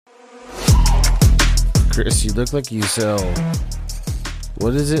Chris, you look like you sell,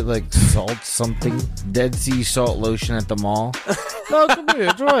 what is it, like salt something? Dead Sea salt lotion at the mall? No, come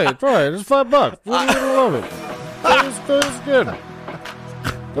here, try it. It's $5. You're gonna love it. It's good.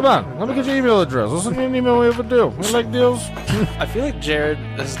 Come on, let me get your email address. I'll send you an email when we have a deal. You like deals? I feel like Jared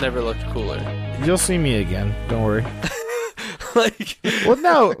has never looked cooler. You'll see me again. Don't worry. Like, well,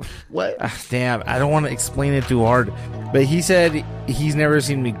 no. What? Damn, I don't want to explain it too hard. But he said he's never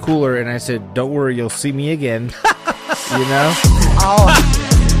seen me cooler, and I said, don't worry, you'll see me again. You know? Oh,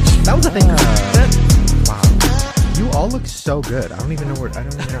 that was the thing. Wow. You all look so good. I don't even know how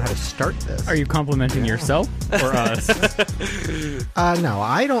to start this. Are you complimenting yourself or us? No,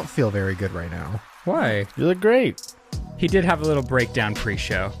 I don't feel very good right now. Why? You look great. He did have a little breakdown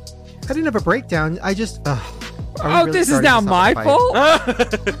pre-show. I didn't have a breakdown. I just... This is now my fault?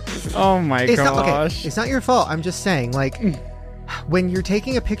 Oh my gosh. Okay, it's not your fault. I'm just saying, like, when you're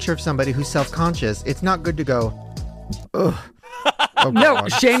taking a picture of somebody who's self-conscious, it's not good to go, ugh. Oh, no,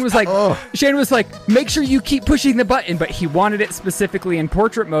 Shane was like, make sure you keep pushing the button, but he wanted it specifically in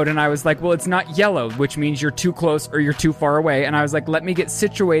portrait mode, and I was like, well, it's not yellow, which means you're too close or you're too far away, and I was like, let me get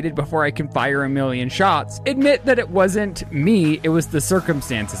situated before I can fire a million shots. Admit that it wasn't me, it was the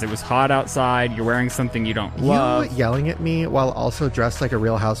circumstances. It was hot outside, you're wearing something you don't love. You yelling at me while also dressed like a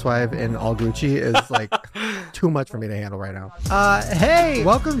real housewife in all Gucci is like too much for me to handle right now. Hey,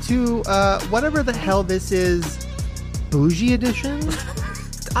 welcome to whatever the hell this is. Bougie edition?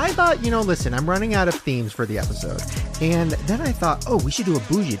 I thought, listen, I'm running out of themes for the episode. And then I thought, we should do a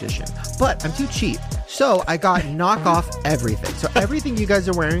bougie edition. But I'm too cheap. So I got knock off everything. So everything you guys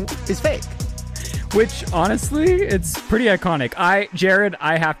are wearing is fake. Which, honestly, it's pretty iconic. Jared,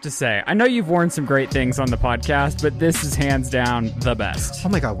 I have to say, I know you've worn some great things on the podcast, but this is hands down the best. Oh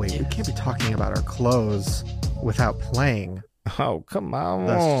my God, wait, we can't be talking about our clothes without playing. Oh, come on.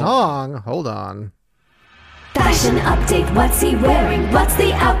 The song. Hold on. Fashion update, what's he wearing? What's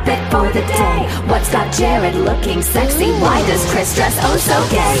the outfit for the day? What's got Jared looking sexy? Why does Chris dress oh so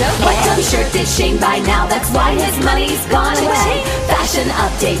gay? What dumb shirt did Shane buy now? That's why his money's gone away. Fashion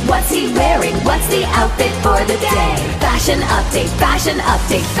update, what's he wearing? What's the outfit for the day? Fashion update, fashion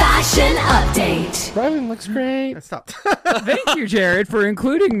update, fashion update. Brian looks great. Stop. Thank you, Jared, for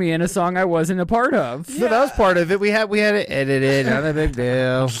including me in a song I wasn't a part of. Yeah. No, that was part of it. We had it edited. Not a big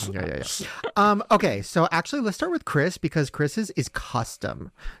deal. Yeah. Okay, so actually, let's start with Chris because Chris's is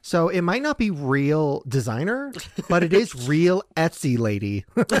custom. So it might not be real designer, but it is real Etsy lady.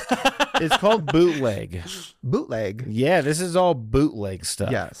 It's called bootleg. Bootleg? Yeah, this is all bootleg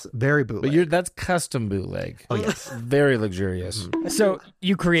stuff. Yes, very bootleg. But that's custom bootleg. Oh, yes. Very luxurious. So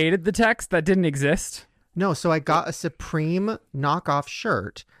you created the text that didn't exist? No, so I got a Supreme knockoff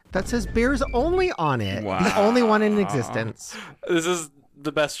shirt that says Bears Only on it. Wow. The only one in existence. This is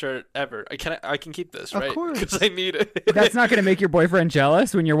the best shirt ever. I can keep this, right? Of course. Because I need it. That's not going to make your boyfriend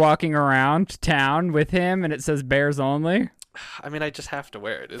jealous when you're walking around town with him and it says Bears Only? I mean, I just have to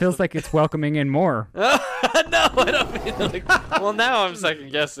wear it. Feels like it's welcoming in more. No, I don't mean like. Well, now I'm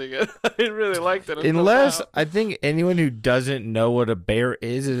second guessing it. I really liked it. Unless now. I think anyone who doesn't know what a bear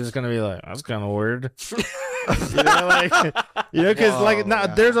is just gonna be like, that's kind of weird.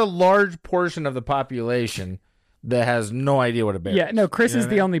 Because there's a large portion of the population that has no idea what a bear is. Yeah, no, Chris is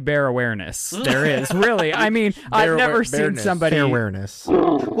the only bear awareness there is, really. I mean, I've never seen somebody... Bear awareness.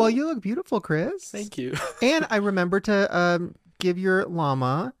 Well, you look beautiful, Chris. Thank you. And I remember to give your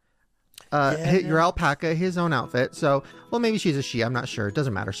llama, your alpaca, his own outfit. So, well, maybe she's a she. I'm not sure. It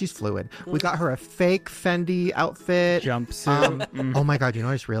doesn't matter. She's fluid. We got her a fake Fendi outfit. Jumpsuit. Oh my God, you know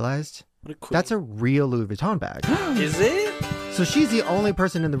what I just realized? That's a real Louis Vuitton bag. Is it? So she's the only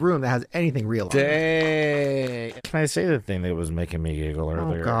person in the room that has anything real on. Dang. Can I say the thing that was making me giggle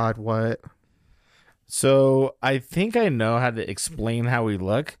earlier? Oh God, what? So I think I know how to explain how we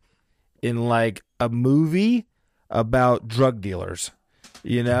look in like a movie about drug dealers.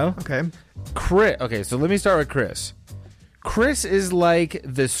 You know? Okay. Okay, so let me start with Chris. Chris is like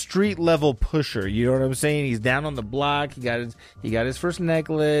the street level pusher. You know what I'm saying? He's down on the block. He got his first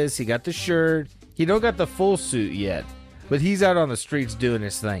necklace. He got the shirt. He don't got the full suit yet, but he's out on the streets doing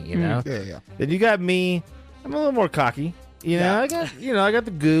his thing. You know? Yeah. Then you got me. I'm a little more cocky. You know, I got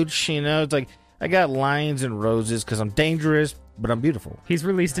the gooch. You know, it's like I got lions and roses because I'm dangerous, but I'm beautiful. He's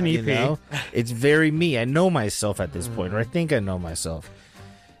released an EP. You know? It's very me. I know myself at this point, or I think I know myself.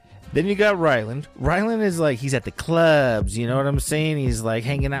 Then you got Ryland. Ryland is like, he's at the clubs, you know what I'm saying? He's like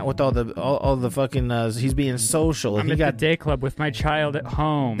hanging out with all the fucking, he's being social. I'm at the day club with my child at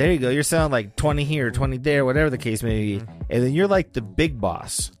home. There you go. You're selling like 20 here, 20 there, whatever the case may be. And then you're like the big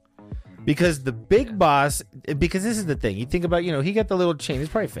boss. Because the big boss, because this is the thing. You think about, he got the little chain. It's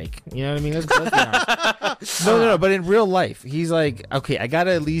probably fake. You know what I mean? Let's be honest. No. But in real life, he's like, okay, I got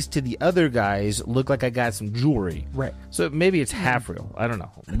to at least to the other guys look like I got some jewelry. Right. So maybe it's half real. I don't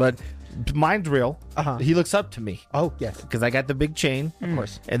know. But mine's real. Uh-huh. He looks up to me. Oh, yes. Because I got the big chain. Of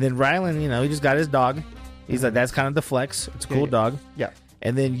course. And then Rylan, he just got his dog. He's like, that's kind of the flex. It's a cool dog. Yeah.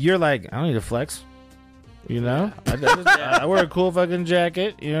 And then you're like, I don't need a flex. I wear a cool fucking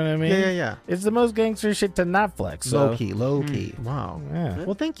jacket. You know what I mean? Yeah. It's the most gangster shit to not flex. So. Low key. Wow. Yeah.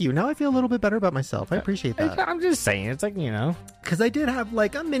 Well, thank you. Now I feel a little bit better about myself. I appreciate that. I'm just saying. It's like, Because I did have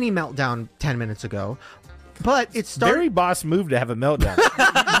like a mini meltdown 10 minutes ago. But it started. Very boss move to have a meltdown.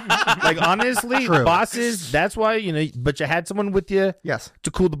 Like, honestly, True. Bosses, that's why, but you had someone with you Yes.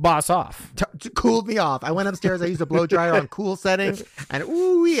 to cool the boss off. Cooled me off. I went upstairs. I used a blow dryer on cool settings. And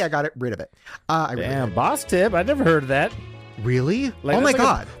I got rid of it. Damn, boss tip. I never heard of that. Really? Like, oh my that's like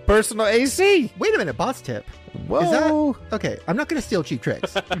God. a personal AC. Wait a minute. Boss tip. Whoa. Is that okay? I'm not going to steal cheap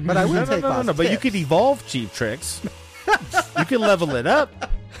tricks, but I will take boss No. But you tips. could evolve cheap tricks. You can level it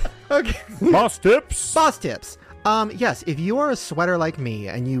up. Okay. Boss tips. Boss tips. Yes, if you are a sweater like me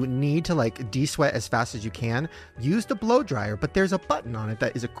and you need to like de-sweat as fast as you can, use the blow dryer, but there's a button on it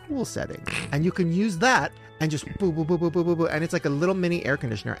that is a cool setting. And you can use that and just boo, boo, boo, boo, boo, boo, boo, and it's like a little mini air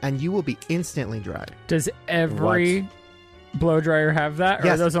conditioner and you will be instantly dry. Does every blow dryer have that? Or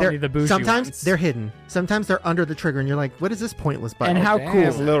are those only the bougie sometimes ones? they're hidden. Sometimes they're under the trigger and you're like, what is this pointless button? And how damn, cool?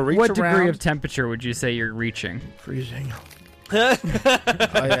 a little reach What degree around. of temperature would you say you're reaching? freezing. Oh,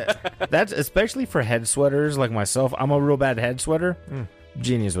 yeah. That's especially for head sweaters like myself. I'm a real bad head sweater.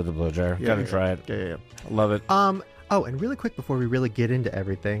 Genius with the blow dryer. Gotta try it. Yeah. Love it. Oh, and really quick before we really get into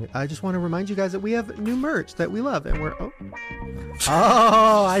everything, I just want to remind you guys that we have new merch that we love, and we're oh,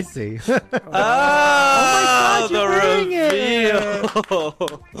 I see. Oh, you're wearing it. reveal.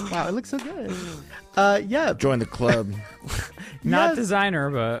 Wow, it looks so good. Yeah, Join the club. Not Yes. designer,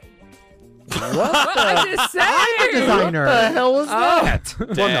 but What? I'm just saying. I'm a designer. What the hell was that?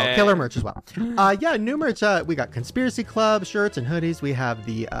 Well, no, killer merch as well. Yeah, new merch. We got Conspiracy Club shirts and hoodies. We have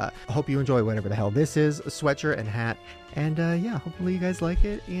the Hope You Enjoy Whatever the Hell This Is sweatshirt and hat. And yeah, hopefully you guys like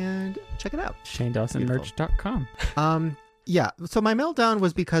it and check it out. ShaneDawsonMerch.com. Yeah, so my meltdown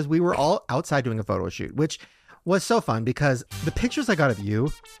was because we were all outside doing a photo shoot, which was so fun because the pictures I got of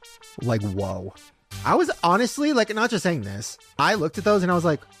you, like, whoa. I was honestly, like, not just saying this, I looked at those and I was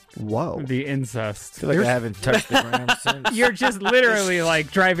like, whoa. The incest. I feel like I haven't touched the gram since. You're just literally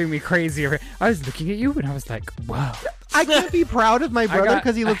like driving me crazy. I was looking at you and I was like, wow. I can't be proud of my brother got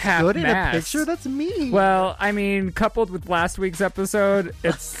because he a looks half good in a mast. picture. That's me. Well, I mean, coupled with last week's episode,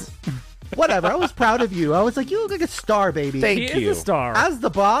 it's Whatever. I was proud of you. I was like, you look like a star, baby. Thank he you. is a star. As the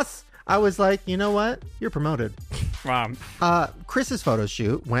boss, I was like, you know what? You're promoted. Wow. Chris's photo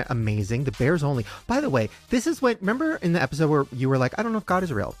shoot went amazing. The Bears only. By the way, this is when, remember in the episode where you were like, I don't know if God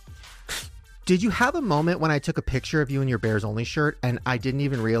is real. Did you have a moment when I took a picture of you in your Bears only shirt and I didn't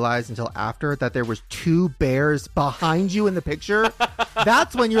even realize until after that there was 2 bears behind you in the picture?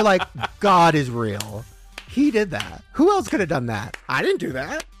 That's when you're like, God is real. He did that. Who else could have done that? I didn't do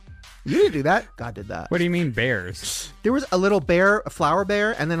that. You didn't do that. God did that. What do you mean bears? There was a little bear, a flower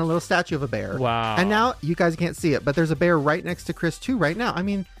bear, and then a little statue of a bear. Wow. And now you guys can't see it, but there's a bear right next to Chris too right now. I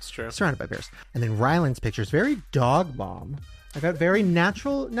mean, It's true. surrounded by bears. And then Ryland's picture is very dog mom. I got very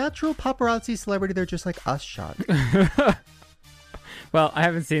natural paparazzi celebrity. They're just like us shot. Well, I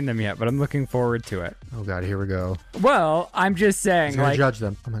haven't seen them yet, but I'm looking forward to it. Oh God, here we go. Well, I'm just saying, He's gonna like, judge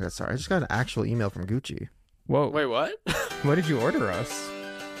them. Oh my God, sorry. I just got an actual email from Gucci. whoa, Wait, what? what did you order us?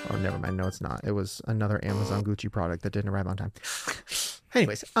 Oh, never mind. No, it's not. It was another Amazon Gucci product that didn't arrive on time.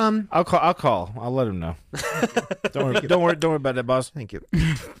 Anyways, I'll call. I'll let him know. Don't worry about that, boss. thank you.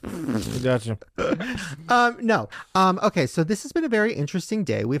 We got you. No. Okay, so this has been a very interesting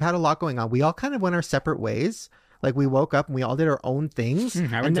day. We've had a lot going on. We all kind of went our separate ways. Like we woke up and we all did our own things.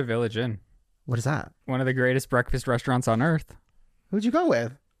 I went to Village Inn, What is that? one of the greatest breakfast restaurants on earth. Who'd you go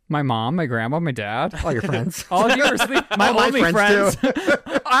with? My mom, my grandma, my dad. All your friends. All of you are sleep. My only friends,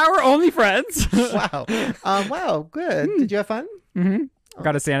 Our only friends. Wow. Wow. Good. Did you have fun?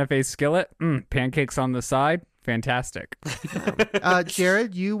 Got a Santa Fe skillet. Pancakes on the side. Fantastic.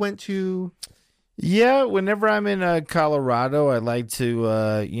 Jared, you went to. Yeah, whenever I'm in Colorado, I like to,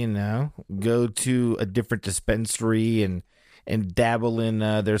 go to a different dispensary and dabble in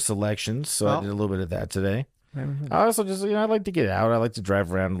their selections. So I did a little bit of that today. I also just, I like to get out. I like to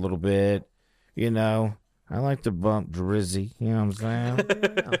drive around a little bit. I like to bump Drizzy. You know what I'm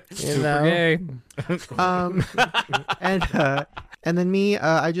saying? Super gay. And And then me,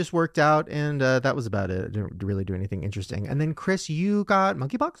 I just worked out, and that was about it. I didn't really do anything interesting. And then Chris, you got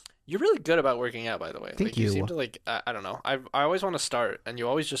monkeypox? You're really good about working out, by the way. Thank you. You seem to I don't know. I always want to start, and you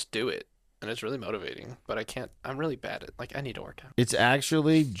always just do it, and it's really motivating. But I can't. I'm really bad at I need to work out. It's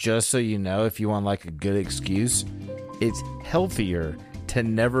actually, just so you know, if you want like a good excuse, it's healthier to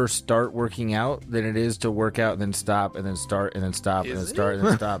never start working out than it is to work out and then stop and then start and then stop and then start and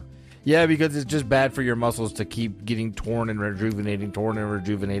then stop. Yeah, because it's just bad for your muscles to keep getting torn and rejuvenating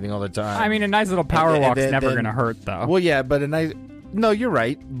all the time. I mean, a nice little power walk's never going to hurt, though. Well, yeah, but no, you're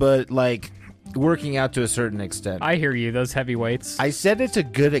right. But like working out to a certain extent. I hear you. Those heavy weights. I said it's a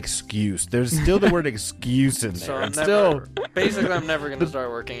good excuse. There's still the word excuse in there. So I'm never going to start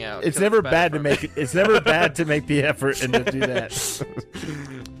working out. It's never bad to make it. It's never bad to make the effort and to do that.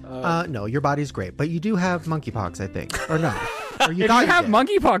 No, your body's great, but you do have monkeypox, I think, or no? Or if you have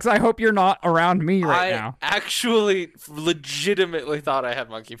monkeypox, I hope you're not around me now. I actually legitimately thought I had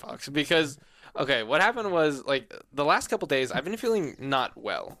monkeypox because, okay, what happened was, like, the last couple days, I've been feeling not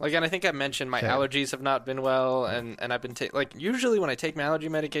well. Like, and I think I mentioned my allergies have not been well, and I've been, usually when I take my allergy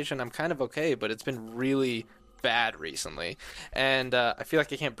medication, I'm kind of okay, but it's been really bad recently, and I feel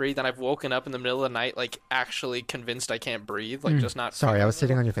like I can't breathe, and I've woken up in the middle of the night, like, actually convinced I can't breathe, like, just not... Sorry, I was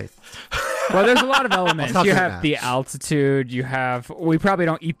sitting on your face. Well, there's a lot of elements. You have the altitude, we probably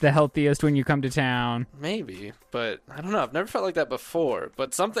don't eat the healthiest when you come to town. Maybe, but I don't know. I've never felt like that before,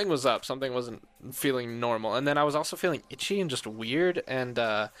 but something was up. Something wasn't feeling normal. And then I was also feeling itchy and just weird, and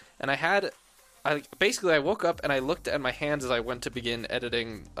I woke up and I looked at my hands as I went to begin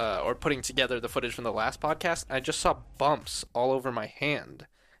editing or putting together the footage from the last podcast, and I just saw bumps all over my hand.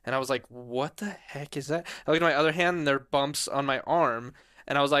 And I was like, what the heck is that? I looked at my other hand, and there are bumps on my arm.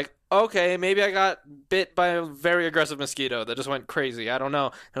 And I was like, okay, maybe I got bit by a very aggressive mosquito that just went crazy. I don't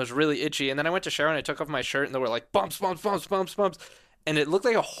know. It was really itchy. And then I went to shower, and I took off my shirt, and there were like bumps, bumps, bumps, bumps, bumps. And it looked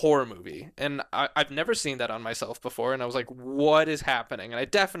like a horror movie. And I've never seen that on myself before. And I was like, what is happening? And I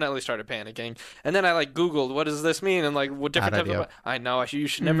definitely started panicking. And then I Googled, what does this mean? And what different types of... I know, you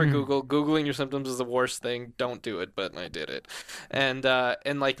should never Google. Googling your symptoms is the worst thing. Don't do it. But I did it. And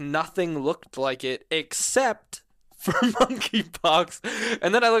nothing looked like it except... for monkeypox.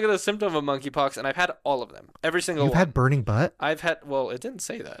 And then I look at the symptom of monkeypox, and I've had all of them. Every single one. You've had burning butt? I've had... Well, it didn't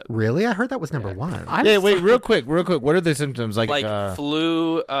say that. Really? I heard that was number one. Wait, real quick. What are the symptoms? Like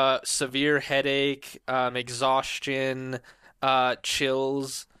flu, severe headache, exhaustion,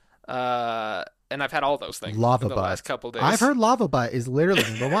 chills, and I've had all those things lava for the butt. last couple days. I've heard lava butt is literally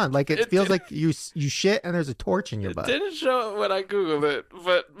number one. Like it feels like you shit and there's a torch in your butt. It didn't show it when I Googled it,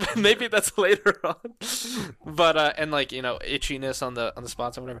 but maybe that's later on. But and itchiness on the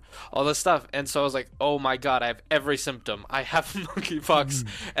spots and whatever, all this stuff. And so I was like, oh my god, I have every symptom. I have monkeypox,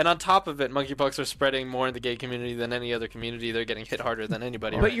 and on top of it, monkeypox are spreading more in the gay community than any other community. They're getting hit harder than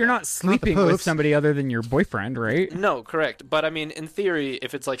anybody. But you're not sleeping with somebody other than your boyfriend, right? No, correct. But I mean, in theory,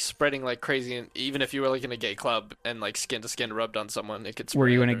 if it's spreading like crazy, and even if you were in a gay club and skin to skin rubbed on someone, it could spread. Were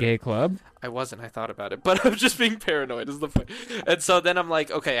you in a gay club? I wasn't. I thought about it, but I'm just being paranoid is the point. And so then I'm like,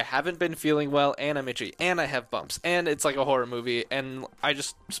 okay, I haven't been feeling well, and I'm itchy, and I have bumps, and it's like a horror movie, and I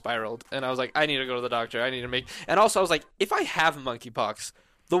just spiraled, and I was like, I need to go to the doctor. I need to make... And also I was like, if I have monkeypox,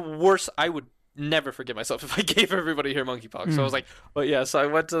 the worst... I would never forgive myself if I gave everybody here monkeypox. So I was like, but yeah, so I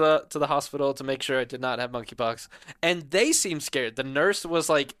went to the hospital to make sure I did not have monkeypox, and they seemed scared. The nurse was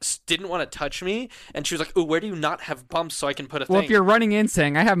didn't want to touch me, and she was like, oh, where do you not have bumps so I can put a thing? Well, if you're running in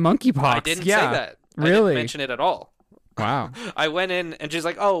saying I have monkeypox, I didn't say that. Really? I didn't mention it at all. Wow. I went in, and she's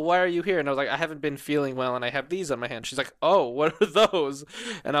like, oh, why are you here? And I was like, I haven't been feeling well, and I have these on my hand. She's like, oh, what are those?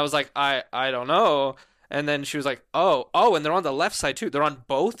 And I was like, I don't know. And then she was like, oh, and they're on the left side too. They're on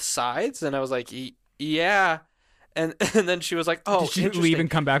both sides. And I was like, yeah. And then she was like, oh, did she even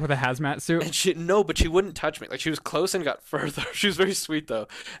come back with a hazmat suit? And but she wouldn't touch me. She was close and got further. She was very sweet, though.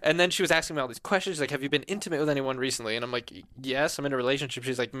 And then she was asking me all these questions. She's like, have you been intimate with anyone recently? And I'm like, yes, I'm in a relationship.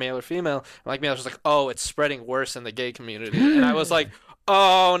 She's like, male or female? I'm like, male. She's like, oh, it's spreading worse in the gay community. And I was like,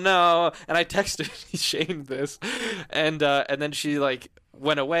 oh, no. And I texted Shane this. And then she,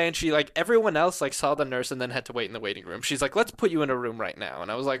 went away, and she everyone else saw the nurse and then had to wait in the waiting room. She's like, let's put you in a room right now.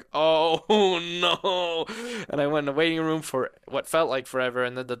 And I was like, oh no. And I went in the waiting room for what felt like forever,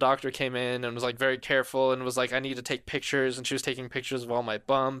 and then the doctor came in and was very careful and was like, I need to take pictures, and she was taking pictures of all my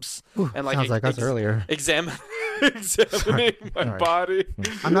bumps. Ooh, and sounds like us earlier. Examining my body.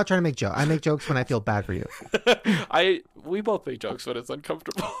 I'm not trying to make jokes. I make jokes when I feel bad for you. We both make jokes when it's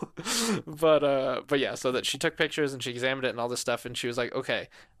uncomfortable. But yeah, so that she took pictures and she examined it and all this stuff, and she was like, okay,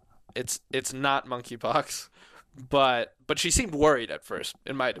 it's not monkeypox, But she seemed worried at first,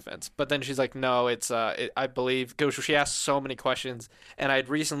 in my defense. But then she's like, no, I believe, she asked so many questions. And I'd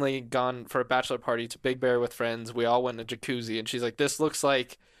recently gone for a bachelor party to Big Bear with friends. We all went in a jacuzzi. And she's like, this looks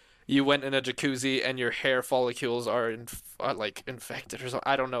like you went in a jacuzzi and your hair follicles are infected or something.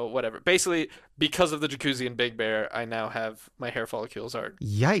 I don't know, whatever. Basically, because of the jacuzzi in Big Bear, I now have my hair follicles are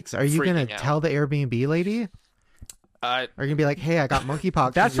Yikes. Are you going to tell the Airbnb lady? Are you going to be like, hey, I got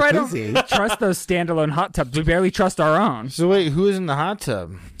monkeypox? That's why I don't trust those standalone hot tubs. We barely trust our own. So wait, who is in the hot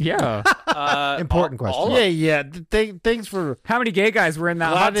tub? Yeah. Important question. Yeah. Thanks for... How many gay guys were in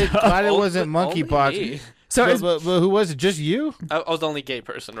that hot tub? Glad it wasn't monkeypox. So but who was it? Just you? I was the only gay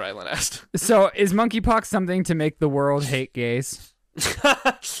person Rylan asked. So is monkeypox something to make the world hate gays?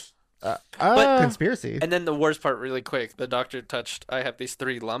 Conspiracy. And then the worst part, really quick, the doctor I have these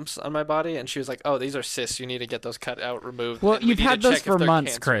 3 lumps on my body, and she was like, oh, these are cysts. You need to get those cut out, removed. Well, you've had those for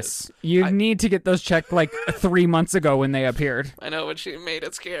months, Chris. You need to get those checked like 3 months ago when they appeared. I know, but she made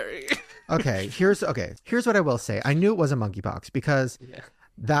it scary. Okay, here's what I will say. I knew it wasn't monkeypox because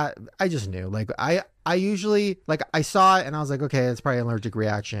that I just knew. Like I usually, like, I saw it and I was like, okay, it's probably an allergic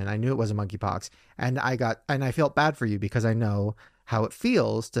reaction. I knew it wasn't monkeypox, and I felt bad for you because I know how it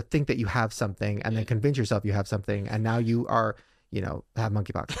feels to think that you have something and then convince yourself you have something, and now you are, have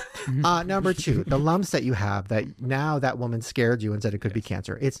monkeypox. Number 2, the lumps that you have, that woman scared you and said it could be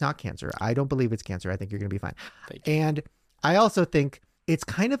cancer. It's not cancer. I don't believe it's cancer. I think you're going to be fine. And I also think it's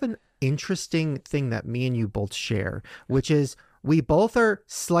kind of an interesting thing that me and you both share, which is we both are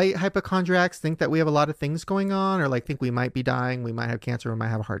slight hypochondriacs, think that we have a lot of things going on, or like think we might be dying, we might have cancer, we might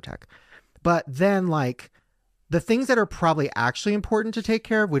have a heart attack. But then like the things that are probably actually important to take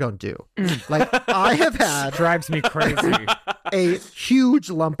care of, we don't do. Like I have had drives me crazy. A huge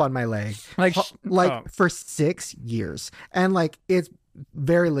lump on my leg, for 6 years, and like it's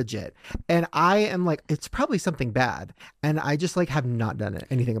very legit, and I am like, it's probably something bad, and I just like have not done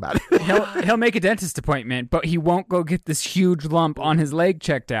anything about it. He'll make a dentist appointment, but he won't go get this huge lump on his leg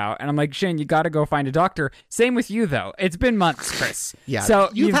checked out. And I'm like, Shane, you got to go find a doctor. Same with you though. It's been months, Chris. Yeah. So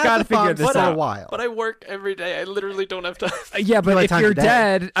you've got to figure this out. For a while. But I work every day. I literally don't have time. Yeah, but if you're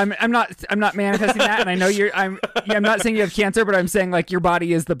dead, I'm not manifesting that, and I know I'm not saying you have cancer, but I'm saying like your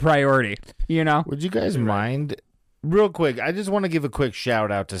body is the priority. Would you guys mind? Real quick, I just want to give a quick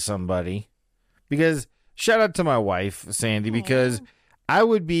shout out to somebody, because shout out to my wife, Sandy, because I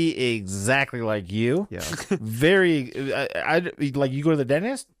would be exactly like you. Yeah. Very, I like, you go to the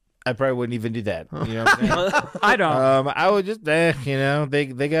dentist, I probably wouldn't even do that. You know what I'm saying? I don't. I would just, they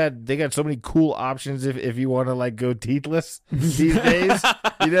got so many cool options if you want to like go teethless these days.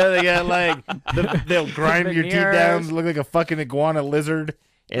 They got like, they'll grind your teeth down to look like a fucking iguana lizard,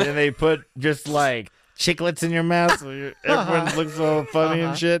 and then they put just like chiclets in your mouth so everyone looks all funny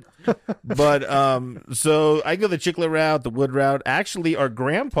and shit. But so I go the chiclet route, the wood route. Actually, our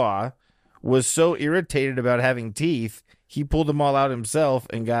grandpa was so irritated about having teeth, he pulled them all out himself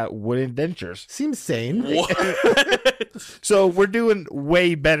and got wooden dentures. Seems sane. So we're doing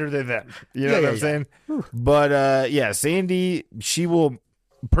way better than them. You know what I'm saying? But Sandy, she will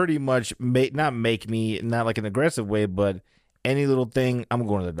pretty much not make me, not like an aggressive way, but any little thing, I'm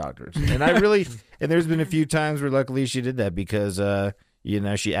going to the doctors. And I really, and there's been a few times where luckily she did that because,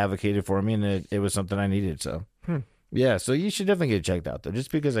 she advocated for me, and it was something I needed. So, yeah, so you should definitely get checked out, though,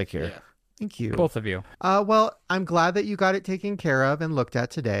 just because I care. Yeah. Thank you. Both of you. Well, I'm glad that you got it taken care of and looked at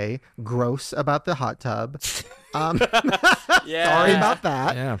today. Gross about the hot tub. Sorry about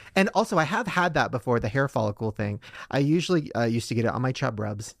that. Yeah. And also, I have had that before, the hair follicle thing. I usually used to get it on my chub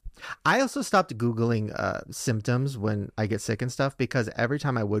rubs. I also stopped Googling symptoms when I get sick and stuff, because every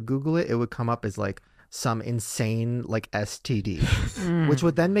time I would Google it, it would come up as like some insane like STD, which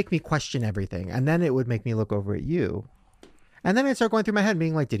would then make me question everything. And then it would make me look over at you. And then I'd start going through my head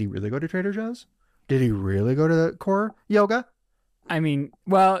being like, did he really go to Trader Joe's? Did he really go to the core yoga? I mean,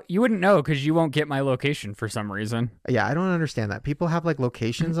 well, you wouldn't know because you won't get my location for some reason. Yeah, I don't understand that. People have like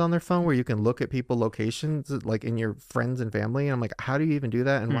locations on their phone where you can look at people locations like in your friends and family. And I'm like, how do you even do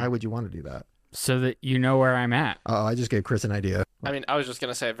that? And why would you want to do that? So that you know where I'm at. Oh, I just gave Chris an idea. I mean, I was just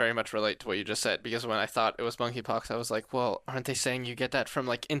going to say I very much relate to what you just said, because when I thought it was monkeypox, I was like, well, aren't they saying you get that from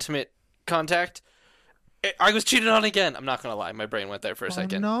like intimate contact? I was cheated on again. I'm not going to lie. My brain went there for a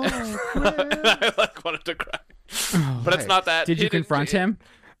second. No, I like wanted to cry. But it's not that. Did you confront him?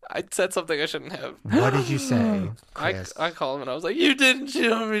 I said something I shouldn't have. What did you say, Chris? I called him and I was like, you didn't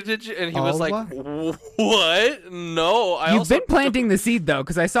cheat on me, did you? And he was like, what? No. You've been planting the seed, though,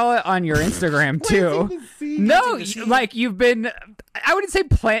 because I saw it on your Instagram, too. No, like you've been. I wouldn't say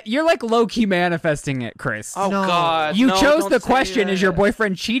you're like low key manifesting it, Chris. Oh No. God! You no, chose don't the say question. that. Is your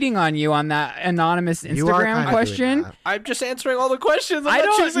boyfriend cheating on you on that anonymous You are Instagram kinda question? doing that. I'm just answering all the questions. I'm I not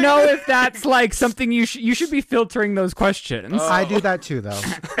don't choosing know it. if that's like something you should be filtering those questions. I do that too, though.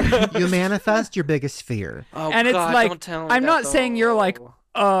 You manifest your biggest fear. Oh, And it's God, like, don't tell me I'm that, not saying you're like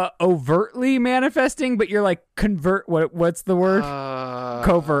though. overtly manifesting, but you're like what's the word?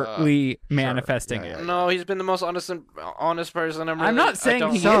 Covertly manifesting it. No, he's been the most honest person. I'm not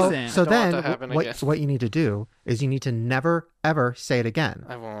saying he So, isn't. so Don't want then, that to happen again. what you need to do is you need to never ever say it again.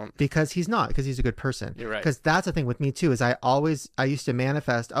 I won't. Because he's not, because he's a good person. You're right. Because that's the thing with me too, is I used to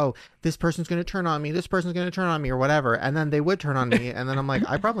manifest, oh, this person's going to turn on me, this person's going to turn on me, or whatever, and then they would turn on me, and then I'm like,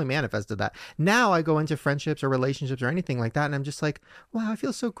 I probably manifested that. Now I go into friendships or relationships or anything like that, and I'm just like, wow, I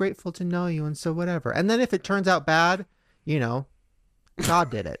feel so grateful to know you, and so whatever. And then if it turns out bad, you know,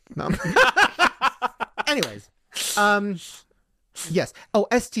 God did it. No. Anyways, yes. Oh,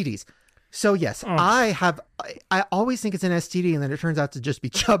 STDs. So yes, I always think it's an STD, and then it turns out to just be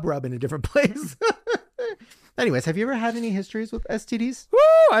chub rub in a different place. Anyways, have you ever had any histories with STDs? Woo!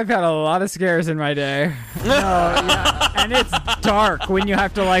 I've had a lot of scares in my day. Yeah. And it's dark when you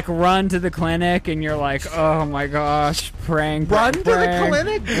have to like run to the clinic and you're like, oh my gosh, praying, Run to the praying,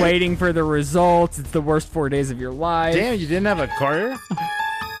 clinic? waiting for the results. It's the worst 4 days of your life. Damn, you didn't have a car?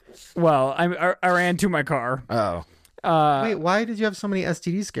 Well, I ran to my car. Oh. Wait, why did you have so many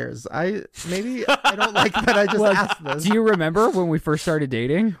STD scares? I don't like that I just asked this. Do you remember when we first started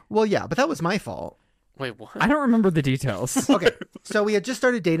dating? Well, yeah, but that was my fault. Wait, what? I don't remember the details. Okay, so we had just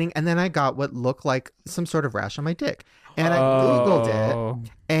started dating, and then I got what looked like some sort of rash on my dick. And I Googled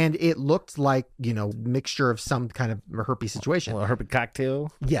it, and it looked like, you know, mixture of some kind of herpes situation. Well, herpes cocktail.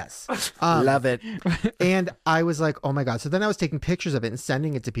 Yes. Love it. And I was like, oh my God. So then I was taking pictures of it and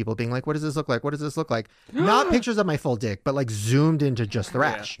sending it to people, being like, what does this look like? What does this look like? Not pictures of my full dick, but like zoomed into just the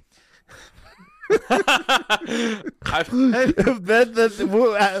rash.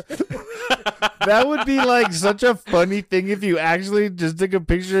 That would be like such a funny thing if you actually just took a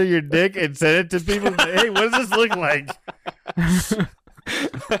picture of your dick and sent it to people. Hey, what does this look like?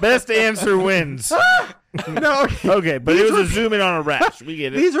 Best answer wins. No, Okay, but it was a zoom in on a rash. We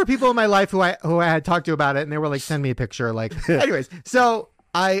get it. these were people in my life who I had talked to about it, and they were like, send me a picture. Like, anyways, so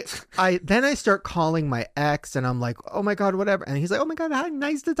I start calling my ex, and I'm like, oh my God, whatever. And he's like, oh my God, how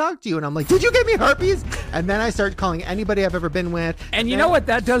nice to talk to you. And I'm like, did you get me herpes? And then I start calling anybody I've ever been with. And you know what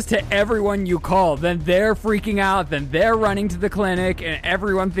that does to everyone you call? Then they're freaking out. Then they're running to the clinic, and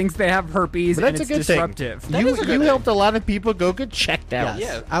everyone thinks they have herpes, But and that's it's a good disruptive. thing. You helped a lot of people go get checked out.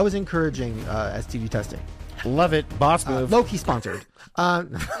 Yes, I was encouraging STD testing. Love it. Boss move. Low-key sponsored.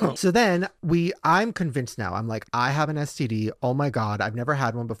 So then I'm convinced now. I'm like, I have an STD. Oh my God, I've never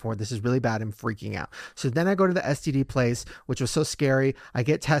had one before. This is really bad. I'm freaking out. So then I go to the STD place, which was so scary. I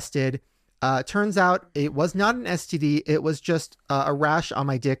get tested. Turns out it was not an STD. It was just a rash on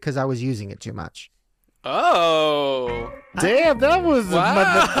my dick because I was using it too much. Oh. Damn, that was Wow. a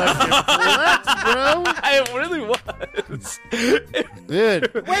motherfucking flex, bro. It really was.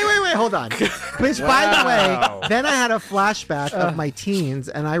 Dude. Wait, hold on. Which, by the Wow. way, then I had a flashback of my teens,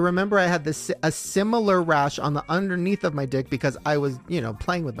 and I remember I had a similar rash on the underneath of my dick because I was,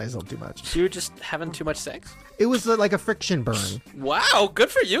 playing with myself too much. So you were just having too much sex? It was like a friction burn. Wow, good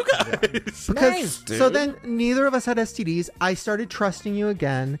for you guys. Because so then neither of us had STDs. I started trusting you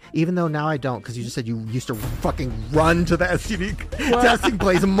again, even though now I don't, because you just said you used to fucking run to the STD testing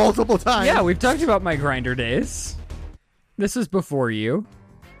place multiple times. Yeah, we've talked about my grinder days. This is before you.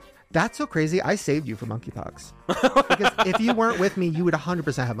 That's so crazy. I saved you from monkeypox. Because if you weren't with me, you would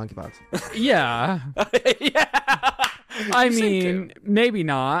 100% have monkeypox. Yeah. Yeah. I mean, maybe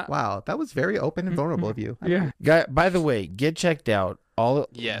not. Wow, that was very open and vulnerable of you. Yeah. Guy, by the way, get checked out.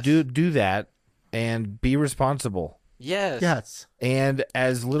 Yes. Do that and be responsible. Yes. Yes. And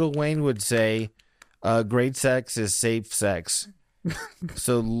as Lil Wayne would say, great sex is safe sex.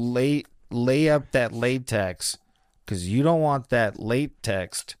 So lay up that latex, because you don't want that late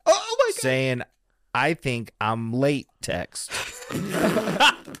text Oh my God. saying, I think I'm late text.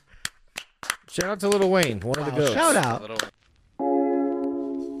 Shout out to Lil Wayne, one of the goats. Shout out.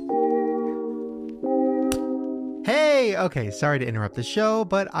 Hey, okay, sorry to interrupt the show,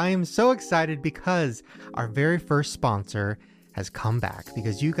 but I am so excited because our very first sponsor has come back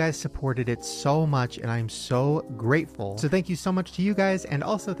because you guys supported it so much, and I'm so grateful. So thank you so much to you guys, and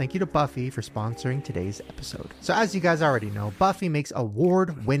also thank you to Buffy for sponsoring today's episode. So as you guys already know, Buffy makes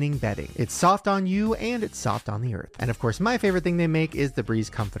award-winning bedding. It's soft on you and it's soft on the earth. And of course, my favorite thing they make is the Breeze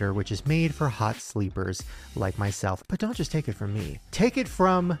Comforter, which is made for hot sleepers like myself. But don't just take it from me. Take it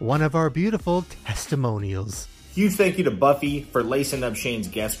from one of our beautiful testimonials. Huge thank you to Buffy for lacing up Shane's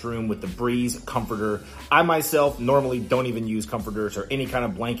guest room with the Breeze Comforter. I myself normally don't even use comforters or any kind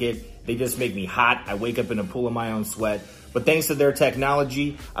of blanket. They just make me hot. I wake up in a pool of my own sweat. But thanks to their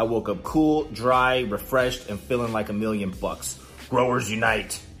technology, I woke up cool, dry, refreshed, and feeling like $1,000,000. Growers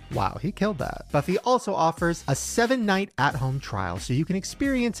unite. Wow, he killed that. Buffy also offers a 7-night at-home trial so you can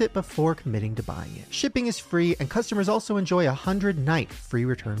experience it before committing to buying it. Shipping is free, and customers also enjoy a 100-night free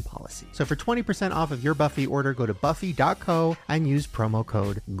return policy. So for 20% off of your Buffy order, go to buffy.co and use promo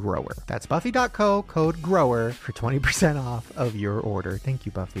code GROWER. That's buffy.co, code GROWER, for 20% off of your order. Thank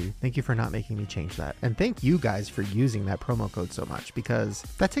you, Buffy. Thank you for not making me change that. And thank you guys for using that promo code so much, because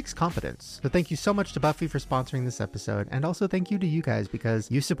that takes confidence. So thank you so much to Buffy for sponsoring this episode, and also thank you to you guys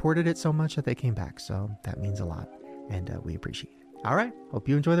because you supported it so much that they came back, so that means a lot, and we appreciate it. All right, hope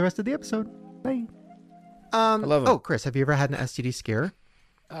you enjoy the rest of the episode. Bye. I love it. Oh, Chris, have you ever had an STD scare?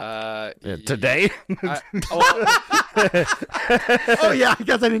 Today? Oh yeah, I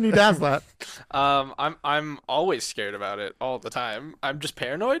guess I didn't need to ask that. I'm always scared about it all the time. I'm just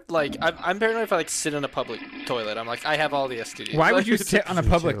paranoid. Like I'm paranoid if I like sit in a public toilet. I'm like, I have all the STDs. Why would Like, you sit on a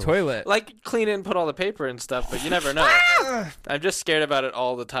public toilet? like clean it and put all the paper and stuff? But you never know. I'm just scared about it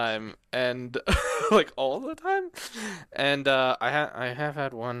all the time, and like all the time. And I have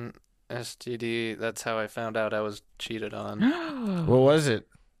had one STD. That's how I found out I was cheated on. What was it?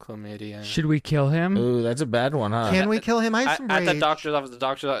 Chlamydia. Should we kill him? Ooh, that's a bad one, huh? Can we kill him? I have some At the rage. doctor's office, the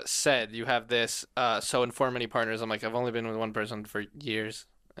doctor said you have this. So inform any partners. I'm like, I've only been with one person for years,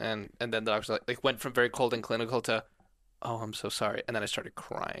 and then the doctor like went from very cold and clinical to, oh, I'm so sorry, and then I started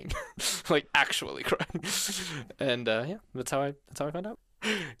crying, like actually crying, and yeah, that's how I found out.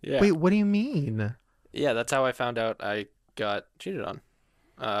 Yeah. Wait, what do you mean? Yeah, that's how I found out I got cheated on.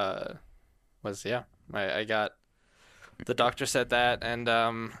 I got. The doctor said that, and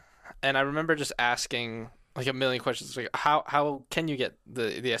I remember just asking like a million questions, like how can you get the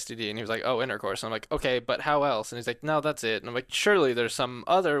STD? And he was like, oh, intercourse. And I'm like, okay, but how else? And he's like, no, that's it. And I'm like, surely there's some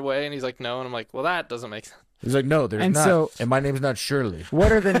other way. And he's like, no. And I'm like, well, that doesn't make sense. He's like, no, there's And not. so- and my name's not Shirley.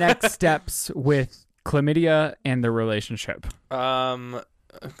 What are the next steps with chlamydia and the relationship?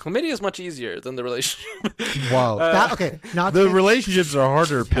 Chlamydia is much easier than the relationship. Whoa. Okay. Not The to, relationships are a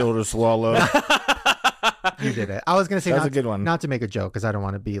harder pill to swallow. you did it. I was gonna say That's not a good one. Not to make a joke because I don't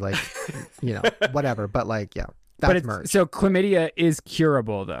want to be like, whatever. But like, yeah, But that's it's, merch. so chlamydia is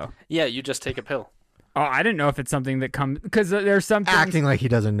curable, though. Yeah, you just take a pill. Oh, I didn't know if it's something that comes because there's some things. Acting like he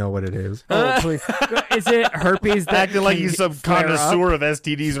doesn't know what it is. Oh, please. Is it herpes that Acting like can you some flare up? connoisseur of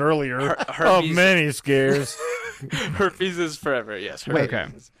STDs earlier. Oh, herpes- many scares. Herpes is forever. Yes. Wait.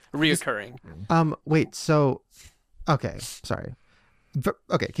 Herpes is reoccurring. Wait. So, okay. Sorry.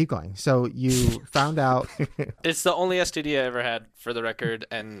 Okay, keep going. So you found out, It's the only STD I ever had, for the record,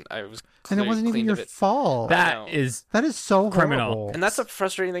 and I was and it wasn't even cleaned your of it. fault. I That know. is That is so criminal. horrible. And that's the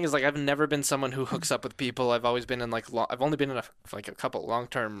frustrating thing is like I've never been someone who hooks up with people. I've always been in like I've only been in a couple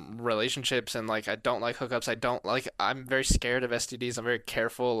long-term relationships, and like I don't like hookups. I'm very scared of STDs. I'm very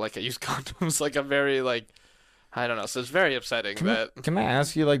careful. Like I use condoms. Like I'm very like I don't know. So it's very upsetting that. Can I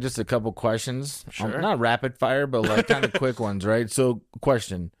ask you like just a couple questions? Sure. Not rapid fire, but like kind of quick ones, right? So,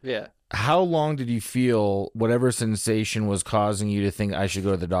 question. Yeah. How long did you feel whatever sensation was causing you to think I should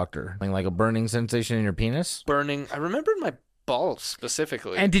go to the doctor? Like a burning sensation in your penis? Burning. I remembered my balls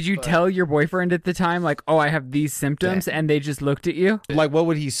specifically. And did you but- tell your boyfriend at the time, like, oh, I have these symptoms, and they just looked at you? Like, what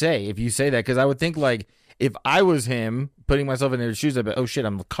would he say if you say that? Because I would think like if I was him, putting myself in his shoes, I'd be, oh shit,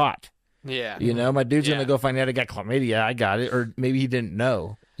 I'm caught. Yeah. You know, my dude's Yeah. gonna go find out I got chlamydia. I got it, or maybe he didn't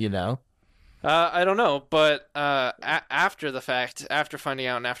know. You know. I don't know, but after the fact, after finding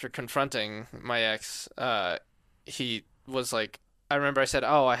out and after confronting my ex, he was like, I remember I said,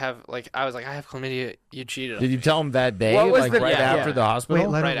 "Oh, I have chlamydia. You cheated on Did you me." tell him that day, What was like the- right Yeah, after yeah. the hospital? Wait,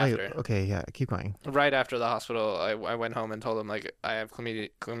 let Right him. Wait. after. Okay, yeah, keep going. Right after the hospital, I went home and told him like, "I have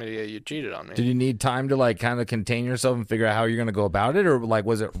chlamydia. You cheated on me." Did you need time to like kind of contain yourself and figure out how you're gonna go about it, or like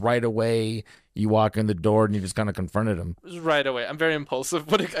was it right away? You walk in the door and you just kind of confronted him. It was right away. I'm very impulsive,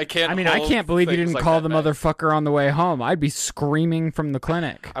 but I can't. I mean, I hold can't believe you things didn't like call that the back. motherfucker on the way home. I'd be screaming from the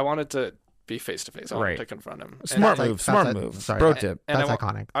clinic. I wanted to be face to face. I wanted Right. to confront him. Smart That's move. like- smart that's- move. sorry. Pro tip. And That's I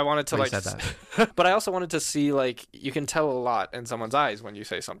iconic. I wanted to when you like, said that. but I also wanted to see like you can tell a lot in someone's eyes when you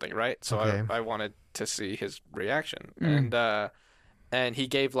say something, right? So Okay. I wanted to see his reaction, and he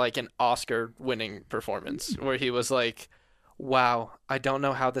gave like an Oscar-winning performance where he was like, "Wow, I don't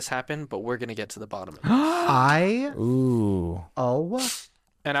know how this happened, but we're gonna get to the bottom of it." Ooh.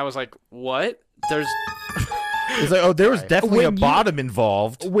 And I was like, "What? There's." It's like, oh, there was definitely When a you- bottom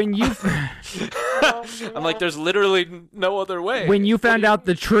involved. When you I'm like, there's literally no other way. when you found out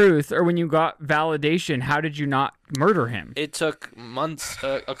the truth, or when you got validation, how did you not murder him? It took months,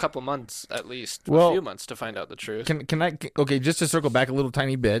 a couple months at least, Well, a few months to find out the truth. Okay, just to circle back a little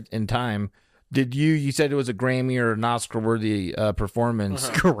tiny bit in time, did you said it was a Grammy or an Oscar worthy performance.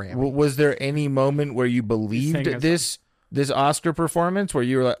 Grammy. Was there any moment where you believed sang a this Oscar performance where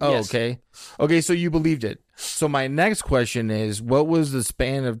you were like, oh, Yes. okay, so you believed it. So my next question is, what was the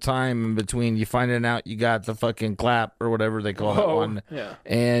span of time in between you finding out you got the fucking clap or whatever they call it one, yeah.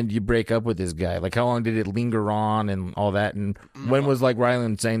 and you break up with this guy? Like, how long did it linger on and all that? And when was, like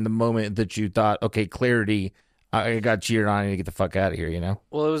Rylan saying, the moment that you thought, okay, clarity, I got cheated on, I need to get the fuck out of here, you know?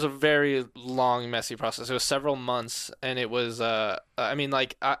 Well, it was a very long, messy process. It was several months, and it was, the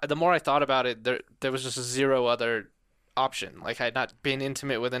more I thought about it, there was just zero other option. Like, I had not been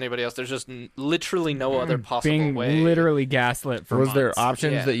intimate with anybody else. There's just literally no other possible Being way. literally gaslit for Was there months.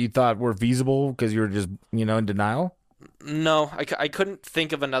 options Yeah. that you thought were feasible because you were just, in denial? No, I couldn't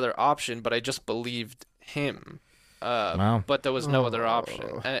think of another option, but I just believed him. Wow. But there was no other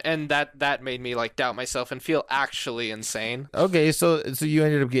option, and that made me like doubt myself and feel actually insane. Okay, so you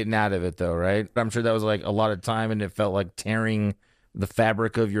ended up getting out of it though, right? I'm sure that was like a lot of time, and it felt like tearing the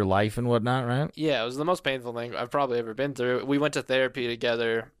fabric of your life and whatnot, right? Yeah, it was the most painful thing I've probably ever been through. We went to therapy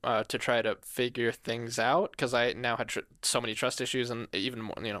together to try to figure things out because I now had so many trust issues and even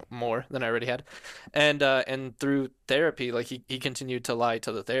more, more than I already had. And through therapy, like he continued to lie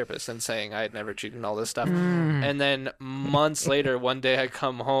to the therapist and saying I had never cheated and all this stuff. And then months later, one day I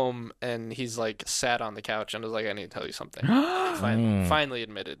come home and he's like sat on the couch and was like, I need to tell you something. Finally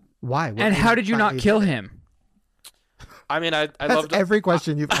admitted. Why? What And made how you did you not finally kill admit it? him? I mean, I That's loved every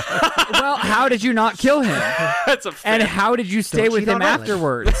question you've asked. Well, how did you not kill him? That's a And fair. how did you stay Don't with cheat him on Rylan.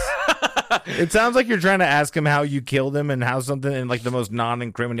 afterwards? It sounds like you're trying to ask him how you killed him and how something in like the most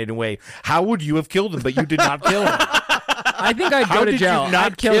non-incriminating way. How would you have killed him, but you did not kill him? I think I'd How go to did you jail. not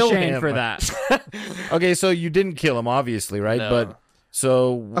I'd kill kill Shane him? for that. Okay, so you didn't kill him, obviously, right? No. But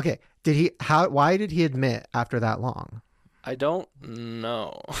so Okay, did he? Why did he admit after that long? I don't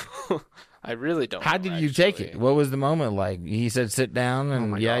know. I really don't. how know, did you take it? actually. What was the moment like? He said, "Sit down,"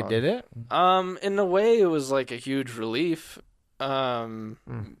 and my yeah, I God. did it. In a way, it was like a huge relief.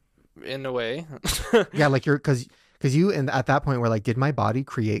 In a way, Yeah, like because you and at that point were like, did my body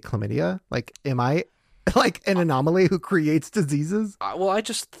create chlamydia? Like, am I like an anomaly who creates diseases? well, I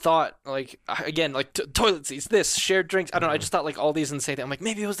just thought like again, like toilet seats, this shared drinks. I don't know. I just thought like all these insane things. I'm like,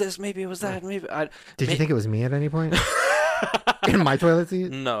 maybe it was this, maybe it was that, maybe. Did you think it was me at any point in my toilet seat?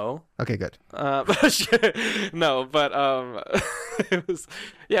 No. Okay, good. No, but it was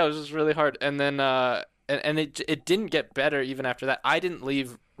just really hard. And then and it didn't get better even after that. I didn't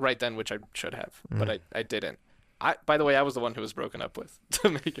leave right then, which I should have, but I didn't. By the way, I was the one who was broken up with to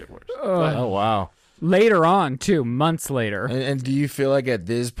make it worse. But Oh wow! Later on, too, months later. And do you feel like at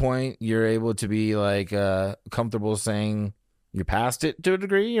this point you're able to be like comfortable saying you're past it to a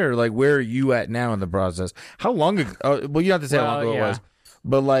degree, or like where are you at now in the process? How long ago? Well, you don't have to say how long Well, ago yeah. it was,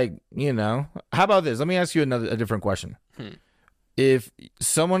 but like how about this? Let me ask you a different question. If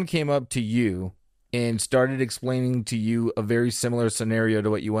someone came up to you and started explaining to you a very similar scenario to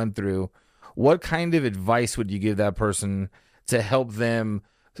what you went through, what kind of advice would you give that person to help them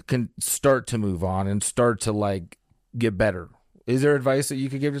start to move on and start to like get better? Is there advice that you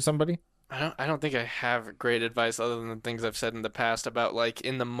could give to somebody? I don't think I have great advice other than the things I've said in the past about like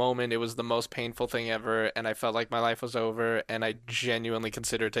in the moment it was the most painful thing ever and I felt like my life was over and I genuinely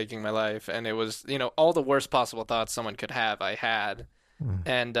considered taking my life and it was all the worst possible thoughts someone could have I had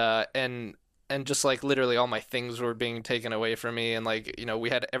and just like literally all my things were being taken away from me and like we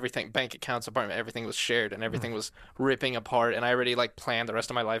had everything, bank accounts, apartment, everything was shared and everything was ripping apart and I already like planned the rest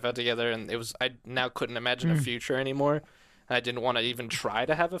of my life out together and I now couldn't imagine a future anymore. I didn't want to even try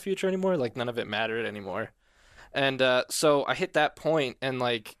to have a future anymore. Like none of it mattered anymore. And so I hit that point and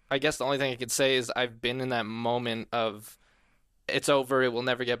like I guess the only thing I could say is I've been in that moment of it's over, it will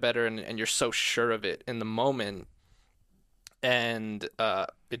never get better and you're so sure of it in the moment. And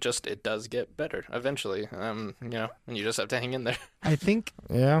it does get better eventually. And you just have to hang in there. I think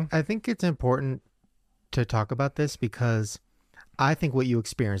Yeah. it's important to talk about this because I think what you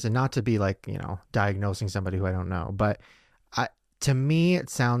experienced, and not to be like, diagnosing somebody who I don't know, but to me, it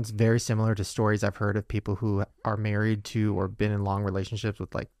sounds very similar to stories I've heard of people who are married to or been in long relationships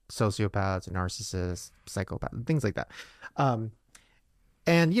with like sociopaths, narcissists, psychopaths, things like that.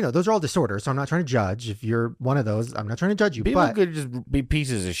 And those are all disorders. So I'm not trying to judge. If you're one of those, I'm not trying to judge you. People but could just be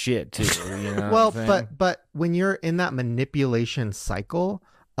pieces of shit too. Well, but when you're in that manipulation cycle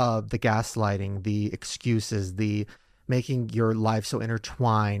of the gaslighting, the excuses, the making your life so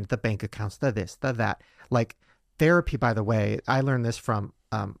intertwined, the bank accounts, the this, the that, like therapy, by the way, I learned this from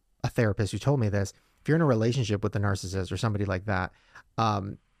a therapist who told me this. If you're in a relationship with a narcissist or somebody like that,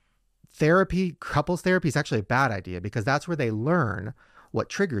 couples therapy is actually a bad idea, because that's where they learn what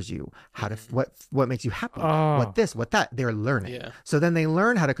triggers you, how to what makes you happy, what this, what that. They're learning. Yeah. So then they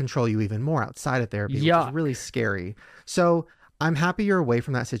learn how to control you even more outside of therapy, which is really scary. So I'm happy you're away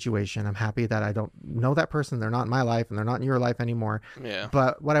from that situation. I'm happy that I don't know that person. They're not in my life and they're not in your life anymore. Yeah.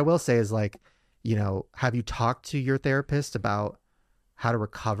 But what I will say is, like, have you talked to your therapist about how to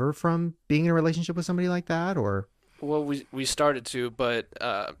recover from being in a relationship with somebody like that? Or Well, we started to, but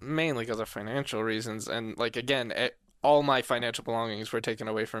mainly because of financial reasons. And like, again, all my financial belongings were taken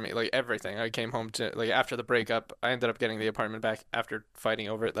away from me, like everything. I came home to, like, after the breakup, I ended up getting the apartment back after fighting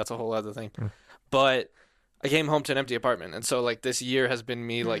over it. That's a whole other thing. But I came home to an empty apartment. And so like this year has been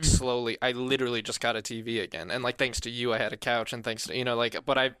me like slowly, I literally just got a TV again. And like, thanks to you, I had a couch, and thanks to,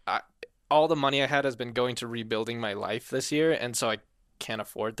 but I all the money I had has been going to rebuilding my life this year. And so I can't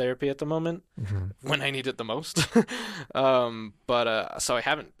afford therapy at the moment when I need it the most. So I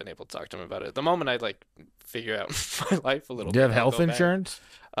haven't been able to talk to him about it. The moment I like figure out my life a little Do bit. you have health insurance?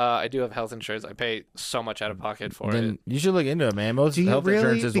 I do have health insurance. I pay so much out of pocket for Then it. you should look into it, man. Most health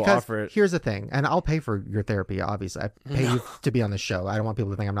insurances will offer it. Here's the thing, and I'll pay for your therapy, obviously. I pay you to be on the show. I don't want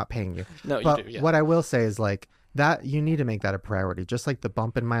people to think I'm not paying you. No, but you do, yeah. what I will say is, like, that you need to make that a priority, just like the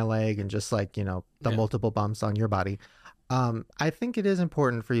bump in my leg and just like, the multiple bumps on your body. I think it is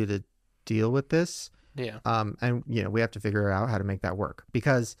important for you to deal with this. Yeah. And we have to figure out how to make that work,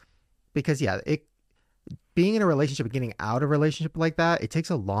 because yeah, being in a relationship and getting out of a relationship like that, it takes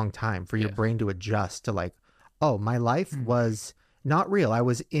a long time for your brain to adjust to, like, oh, my life was not real. I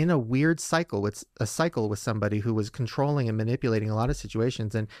was in a weird cycle with somebody who was controlling and manipulating a lot of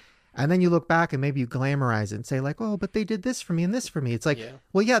situations. And then you look back and maybe you glamorize it and say, like, oh, but they did this for me and this for me. It's like,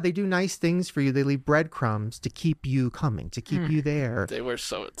 well, yeah, they do nice things for you. They leave breadcrumbs to keep you coming, to keep you there. They were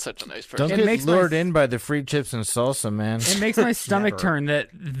such a nice person. Don't get lured in by the free chips and salsa, man. It makes my stomach turn that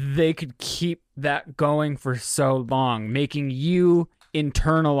they could keep that going for so long, making you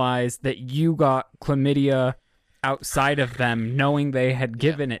internalize that you got chlamydia outside of them, knowing they had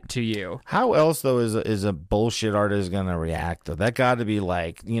given it to you. How else though is a bullshit artist gonna react though? That got to be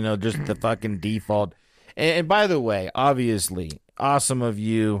like, just the fucking default. And by the way, obviously, awesome of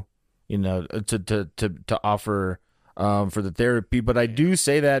you, to offer for the therapy. But I do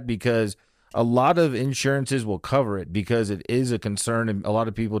say that because a lot of insurances will cover it, because it is a concern, and a lot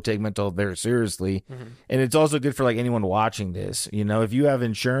of people take mental health very seriously. And it's also good for like anyone watching this. If you have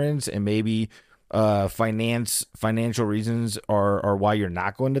insurance and maybe financial reasons are why you're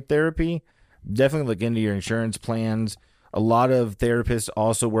not going to therapy, definitely look into your insurance plans. A lot of therapists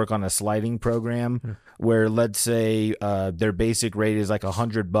also work on a sliding program where, let's say, their basic rate is like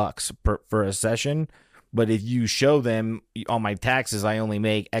 $100 for a session, but if you show them on my taxes I only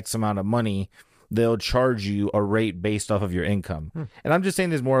make X amount of money, they'll charge you a rate based off of your income. And I'm just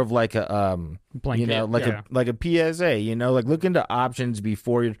saying there's more of like a blanket, like a PSA, like look into options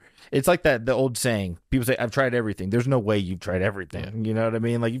before you. It's like the old saying, people say, I've tried everything. There's no way you've tried everything. You know what I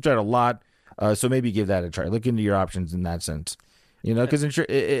mean? Like, you've tried a lot. So maybe give that a try. Look into your options in that sense. Because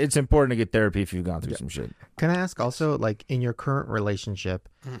it's important to get therapy if you've gone through some shit. Can I ask also, like, in your current relationship,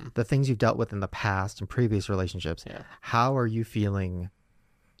 the things you've dealt with in the past and previous relationships, how are you feeling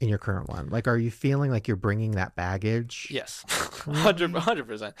in your current one? Like, are you feeling like you're bringing that baggage? Yes,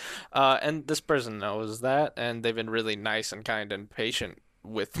 100%. And this person knows that, and they've been really nice and kind and patient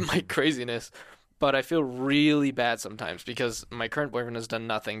with my craziness. But I feel really bad sometimes because my current boyfriend has done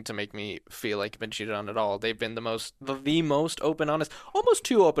nothing to make me feel like I've been cheated on at all. They've been the most open, honest, almost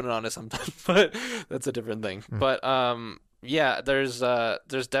too open and honest sometimes, but that's a different thing. But yeah, there's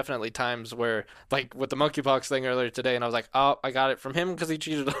definitely times where, like with the monkeypox thing earlier today, and I was like, oh, I got it from him because he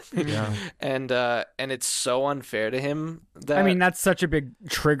cheated on me. And it's so unfair to him that, I mean, that's such a big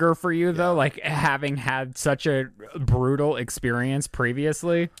trigger for you though, like having had such a brutal experience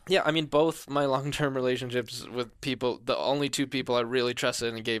previously. Yeah, I mean, both my long-term relationships with people, the only two people I really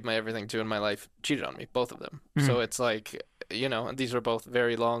trusted and gave my everything to in my life, cheated on me, both of them. So it's like, these were both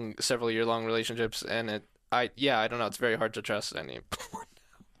very long, several-year-long relationships, and I don't know. It's very hard to trust anyone.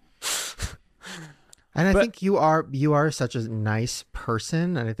 And I think you are such a nice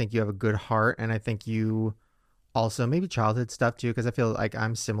person, and I think you have a good heart, and I think you also maybe childhood stuff too, because I feel like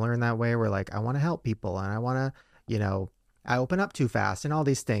I'm similar in that way, where like I want to help people and I want to, I open up too fast and all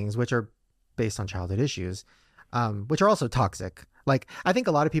these things, which are based on childhood issues, which are also toxic. Like, I think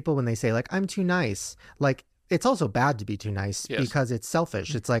a lot of people, when they say like, I'm too nice, like, it's also bad to be too nice because it's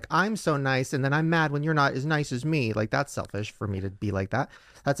selfish. It's like, I'm so nice, and then I'm mad when you're not as nice as me. Like, that's selfish for me to be like that.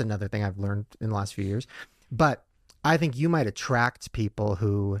 That's another thing I've learned in the last few years. But I think you might attract people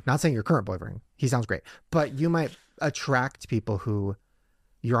who, not saying your current boyfriend, he sounds great, but you might attract people who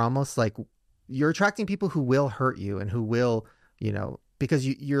you're almost like, you're attracting people who will hurt you and who will, because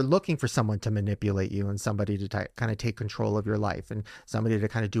you're looking for someone to manipulate you and somebody to kind of take control of your life and somebody to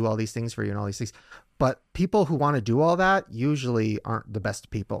kind of do all these things for you and all these things. But people who want to do all that usually aren't the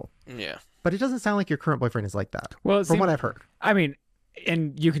best people. Yeah. But it doesn't sound like your current boyfriend is like that. Well, from what I've heard. I mean,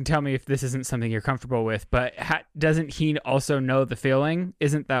 and you can tell me if this isn't something you're comfortable with, but doesn't he also know the feeling?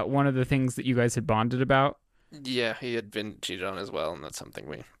 Isn't that one of the things that you guys had bonded about? Yeah, he had been cheated on as well, and that's something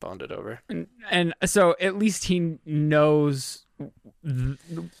we bonded over. And so at least he knows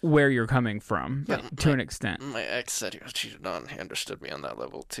where you're coming from, to an extent. My ex said he was cheated on. He understood me on that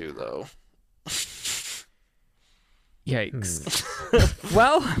level too, though. Yikes.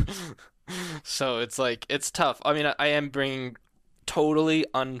 Well, so it's like, it's tough. I mean, I am bringing totally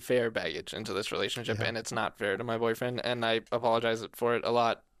unfair baggage into this relationship, and it's not fair to my boyfriend, and I apologize for it a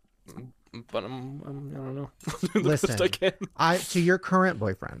lot. But I don't know. Listen, to your current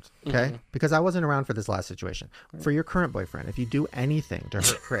boyfriend, okay? Because I wasn't around for this last situation. For your current boyfriend, if you do anything to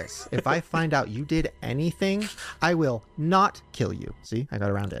hurt Chris, if I find out you did anything, I will not kill you. See, I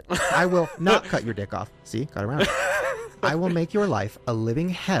got around it. I will not cut your dick off. See, got around it. I will make your life a living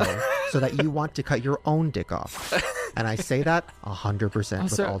hell so that you want to cut your own dick off. And I say that 100%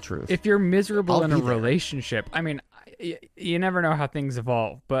 with all truth. If you're miserable in a relationship, I mean, you never know how things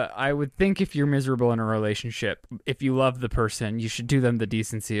evolve, but I would think if you're miserable in a relationship, if you love the person, you should do them the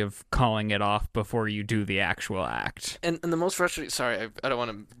decency of calling it off before you do the actual act. And the most frustrating, sorry, I don't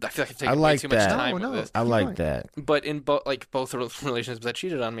want to, I feel like I'm taking way too much time with this. I like that. But in both relationships that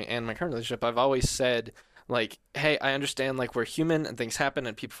cheated on me and my current relationship, I've always said, like, hey, I understand, like, we're human and things happen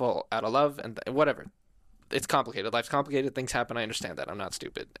and people fall out of love and whatever. It's complicated. Life's complicated. Things happen. I understand that. I'm not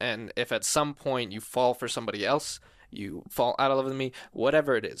stupid. And if at some point you fall for somebody else, you fall out of love with me,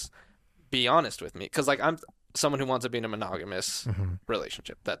 whatever it is, be honest with me. Because, like, I'm someone who wants to be in a monogamous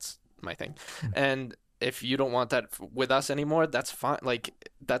relationship. That's my thing. And if you don't want that with us anymore, that's fine. Like,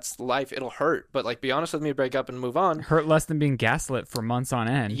 that's life. It'll hurt. But, like, be honest with me, break up and move on. Hurt less than being gaslit for months on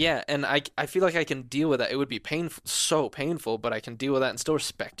end. Yeah, and I feel like I can deal with that. It would be painful, so painful, but I can deal with that and still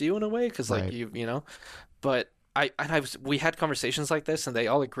respect you in a way. Because, like, you know. But we had conversations like this, and they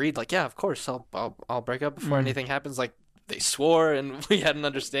all agreed, like, yeah, of course, I'll break up before anything happens. Like, they swore, and we had an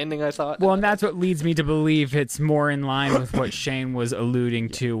understanding, I thought. Well, and that's what leads me to believe it's more in line with what Shane was alluding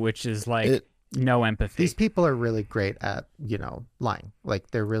to, which is like no empathy. These people are really great at, lying. Like,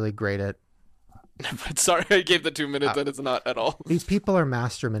 they're really great at. Sorry, I gave the 2 minutes, and it's not at all. These people are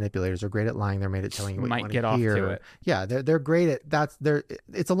master manipulators. They're great at lying. They're made at telling you what you want to hear. Might get off to it. Yeah, they're great at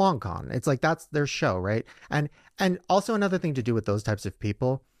it's a long con. It's like that's their show, right? And also another thing to do with those types of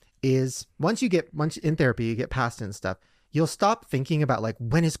people is once in therapy you get past it and stuff, you'll stop thinking about like,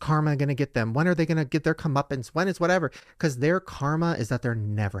 when is karma going to get them? When are they going to get their comeuppance? When is whatever? Because their karma is that they're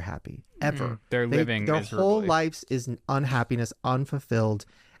never happy ever. They're living their miserably. whole lives is unhappiness, unfulfilled.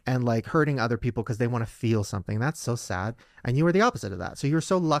 And like hurting other people because they want to feel something. That's so sad. And you were the opposite of that. So you're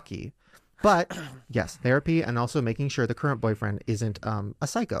so lucky. But yes, therapy and also making sure the current boyfriend isn't a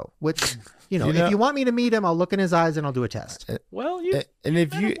psycho, which, if you want me to meet him, I'll look in his eyes and I'll do a test. Well,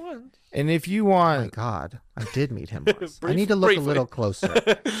 if you want, oh my God, I did meet him once. I need to look a little closer.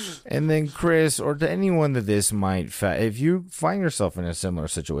 And then Chris, or to anyone that this might, if you find yourself in a similar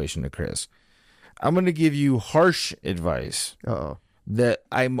situation to Chris, I'm going to give you harsh advice. Uh-oh. That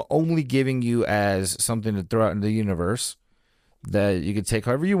I'm only giving you as something to throw out into the universe that you can take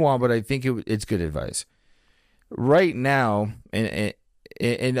however you want, but I think it's good advice. Right now, and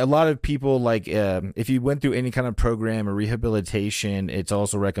a lot of people, like, if you went through any kind of program or rehabilitation, it's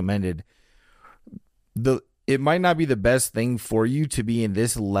also recommended. It might not be the best thing for you to be in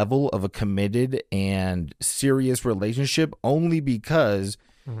this level of a committed and serious relationship, only because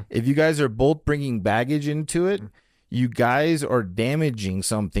if you guys are both bringing baggage into it, you guys are damaging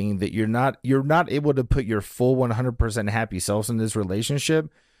something that you're not able to put your full 100% happy selves in this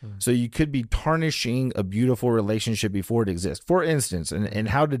relationship. So you could be tarnishing a beautiful relationship before it exists. For instance, and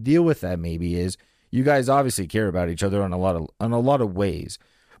how to deal with that maybe is you guys obviously care about each other on a lot of ways,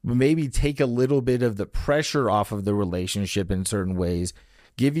 but maybe take a little bit of the pressure off of the relationship in certain ways.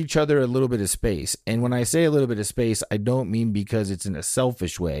 Give each other a little bit of space. And when I say a little bit of space, I don't mean because it's in a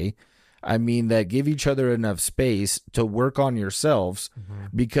selfish way. I mean that give each other enough space to work on yourselves,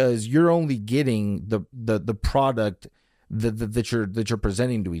 because you're only getting the product that you're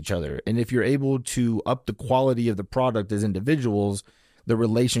presenting to each other. And if you're able to up the quality of the product as individuals, the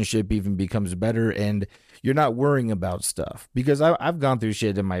relationship even becomes better, and you're not worrying about stuff. Because I've gone through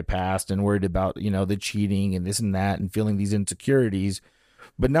shit in my past and worried about, the cheating and this and that and feeling these insecurities.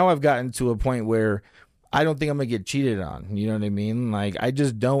 But now I've gotten to a point where I don't think I'm going to get cheated on. You know what I mean? Like, I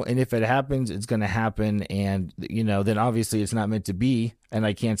just don't. And if it happens, it's going to happen. And, then obviously it's not meant to be. And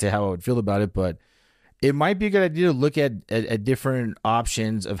I can't say how I would feel about it, but it might be a good idea to look at different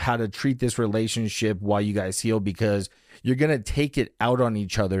options of how to treat this relationship while you guys heal, because you're going to take it out on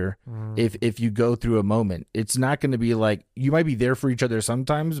each other if you go through a moment. It's not going to be like, you might be there for each other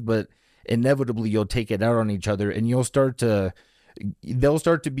sometimes, but inevitably you'll take it out on each other, and they'll start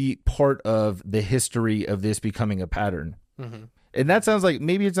to be part of the history of this becoming a pattern. And that sounds like,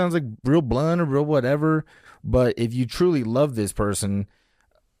 maybe it sounds like real blunt or real whatever, but if you truly love this person,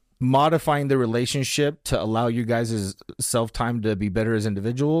 modifying the relationship to allow you guys' self-time to be better as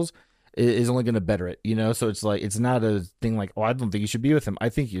individuals is only going to better it, So it's like, it's not a thing like, oh, I don't think you should be with him. I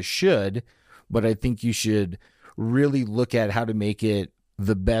think you should, but I think you should really look at how to make it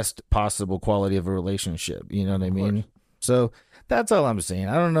the best possible quality of a relationship. You know what I mean? So that's all I'm saying.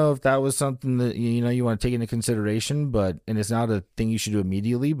 I don't know if that was something that, you want to take into consideration, and it's not a thing you should do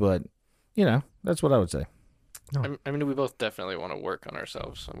immediately, but that's what I would say. No. I mean, we both definitely want to work on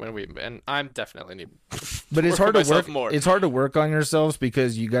ourselves. And I'm definitely need. But it's hard to work more. It's hard to work on yourselves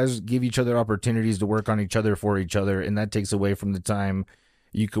because you guys give each other opportunities to work on each other for each other, and that takes away from the time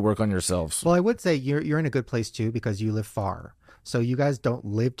you could work on yourselves. Well, I would say you're in a good place too, because you live far, so you guys don't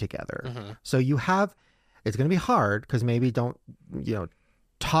live together. So you have. It's going to be hard because maybe don't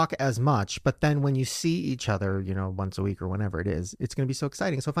talk as much, but then when you see each other, once a week or whenever it is, it's going to be so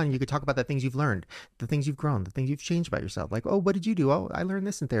exciting, so fun. You could talk about the things you've learned, the things you've grown, the things you've changed about yourself. Like, oh, what did you do? Oh, I learned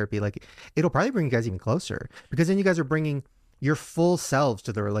this in therapy. Like, it'll probably bring you guys even closer, because then you guys are bringing your full selves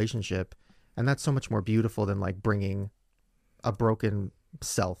to the relationship, and that's so much more beautiful than like bringing a broken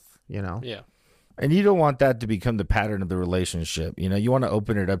self. Yeah. And you don't want that to become the pattern of the relationship. You want to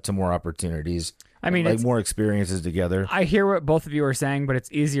open it up to more opportunities. I mean, like more experiences together. I hear what both of you are saying, but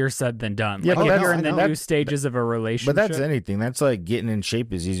it's easier said than done. Yeah, like if you're in the new stages of a relationship. But that's anything. That's like getting in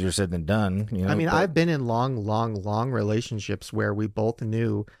shape is easier said than done. I mean, I've been in long relationships where we both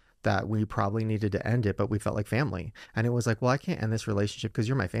knew that we probably needed to end it, but we felt like family. And it was like, well, I can't end this relationship because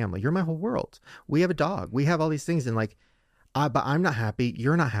you're my family. You're my whole world. We have a dog. We have all these things. And like, but I'm not happy.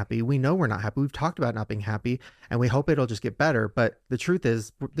 You're not happy. We know we're not happy. We've talked about not being happy, and we hope it'll just get better. But the truth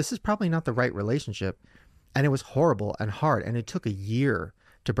is, this is probably not the right relationship. And it was horrible and hard. And it took a year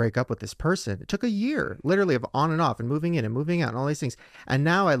to break up with this person. It took a year, literally, of on and off and moving in and moving out and all these things. And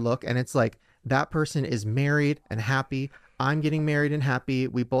now I look and it's like, that person is married and happy. I'm getting married and happy.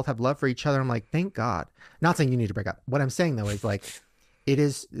 We both have love for each other. I'm like, thank God. Not saying you need to break up. What I'm saying though is like, it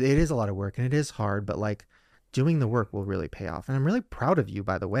is a lot of work and it is hard, but like doing the work will really pay off. And I'm really proud of you,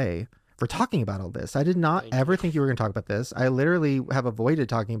 by the way, for talking about all this. I did not ever think you were going to talk about this. I literally have avoided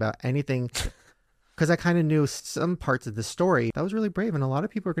talking about anything because I kind of knew some parts of the story. That was really brave, and a lot of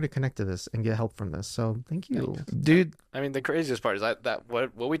people are going to connect to this and get help from this. So thank you, dude. I mean, the craziest part is that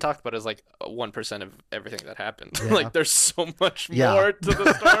what we talked about is like 1% of everything that happened. Yeah. Like, there's so much more to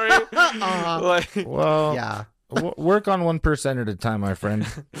the story. Well, yeah. Work on 1% at a time, my friend.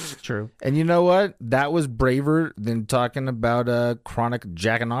 True. And you know what? That was braver than talking about chronic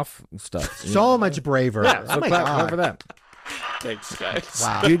jacking off stuff. So much braver. Yeah, oh my God. For that. Thanks, guys.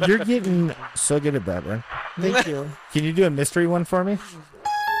 Wow. Dude, you're getting so good at that, man. Thank you. Can you do a mystery one for me?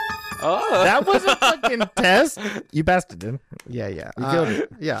 Oh. That was a fucking test. You passed it, dude. Yeah. You killed it.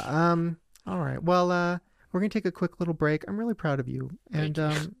 Yeah. All right. Well, we're going to take a quick little break. I'm really proud of you. And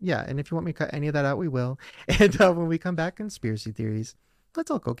yeah, and if you want me to cut any of that out, we will. And when we come back, conspiracy theories,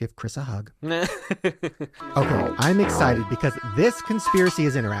 let's all go give Chris a hug. Okay, I'm excited because this conspiracy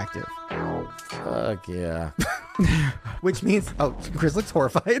is interactive. Fuck yeah. Which means, oh, Chris looks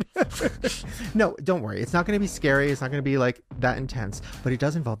horrified. No, don't worry. It's not going to be scary. It's not going to be like that intense, but it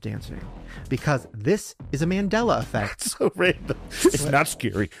does involve dancing because this is a Mandela effect. So random. It's not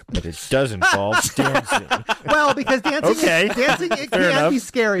scary, but it does involve dancing. Well, because dancing, dancing it can be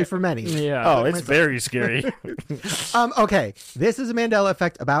scary for many. Yeah. Oh, it's very scary. Okay, this is a Mandela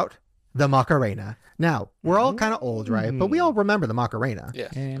effect about the Macarena. Now, we're all kind of old, right? But we all remember the Macarena. Yeah.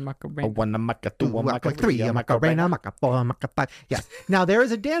 One, a maca, two, a maca, Three, a Macarena, Maca 4, Maca 5. Yes. Now, there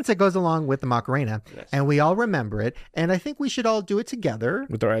is a dance that goes along with the Macarena, and we all remember it. And I think we should all do it together.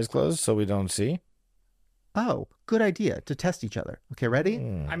 with our eyes closed so we don't see. Oh, good idea to test each other. Okay, ready?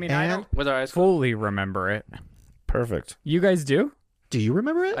 I mean, I don't With our eyes. fully remember it. Perfect. You guys do? Do you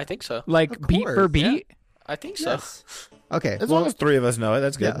remember it? I think so. Like Of beat for course, beat? I think so. Yes. Okay. As long as 3 of us know it,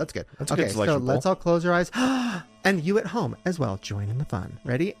 that's good. Yeah, that's good. That's a okay, good so selection let's pool. all close our eyes. And you at home as well. Join in the fun.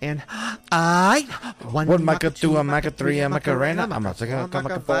 Ready? And I. One maca, two, a maca, 3, a macarena. I'm not saying a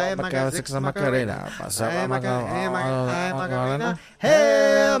maca, 4, a maca, 6, a macarena.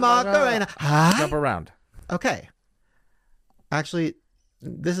 Hey, Macarena. Jump around. Okay. Actually,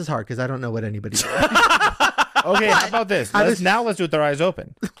 this is hard because I don't know what anybody does. Okay, how about this? Let's do it with our eyes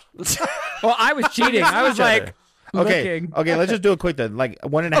open. Well, I was cheating. I was like, Okay, looking. okay, let's just do it quick then. Like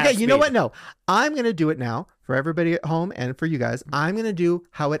 1.5. Okay, you know speed. what? No. I'm going to do it now for everybody at home and for you guys. I'm going to do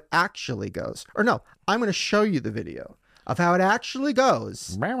how it actually goes. Or no, I'm going to show you the video of how it actually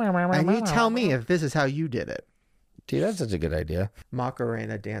goes. And you tell me if this is how you did it. Dude, that's such a good idea.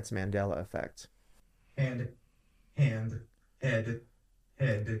 Macarena dance Mandela effect. Hand, head,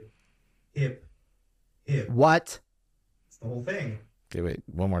 hip, What? It's the whole thing. Okay, wait,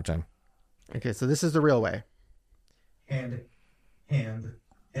 one more time. Okay, so this is the real way. Hand,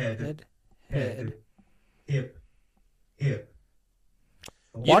 head, hip.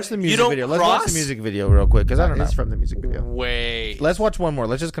 Watch the music don't video. Let's watch the cross? music video real quick because I don't know. It's from the music video. Wait. Let's watch one more.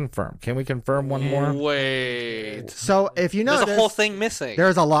 Let's just confirm. Can we confirm one more? Wait. So if you There's notice, a whole thing missing.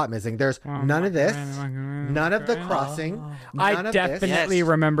 there's a lot missing. There's none of this, none of the crossing, none I of definitely Yes.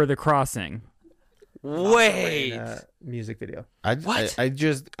 remember the crossing. Wait. this music video.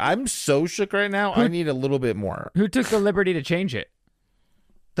 I'm so shook right now. I need a little bit more. Who took the liberty to change it?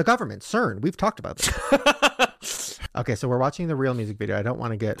 The government, CERN. We've talked about this. Okay, so we're watching the real music video. I don't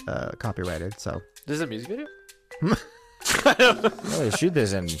want to get copyrighted, so. This is a music video? Oh, shoot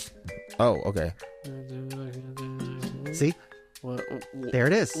this in. Oh, okay. See? What? There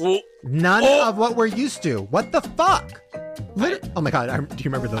it is. Whoa. None Oh! of what we're used to. What the fuck? Oh my god, do you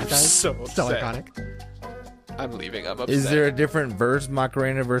remember those guys? so upset. iconic. I'm leaving. I'm upset. Is there a different verse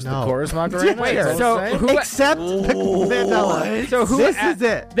Macarena versus No. the chorus Macarena? Wait, That's so what I'm saying. who? Except Mandela. So who? This is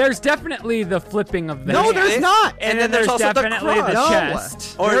it. There's definitely the flipping of the. No, hand. there's not. And then there's also the definitely the cross.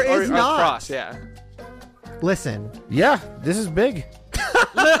 chest. No. There is or not. cross, yeah. Listen, Yeah, this is big.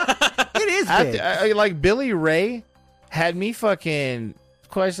 it is big. Like Billy Ray had me fucking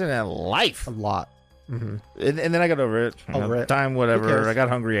questioning life. A lot. And then I got over it. Over it. Time, Who whatever. cares? I got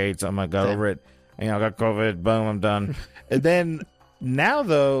hungry, ate something. I got Same. over it. I got COVID. Boom, I'm done. And then now,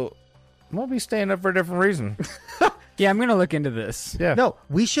 though, I'm going to be staying up for a different reason. Yeah, I'm gonna look into this. Yeah. No,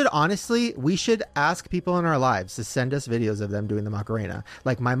 we should ask people in our lives to send us videos of them doing the Macarena.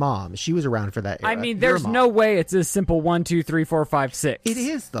 Like my mom, she was around for that era. I mean, Your there's mom. no way it's as simple 1, 2, 3, 4, 5, 6. It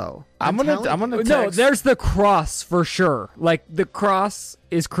is though. I'm gonna No, text. there's the cross for sure. Like the cross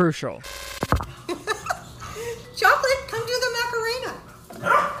is crucial. Chocolate, come do the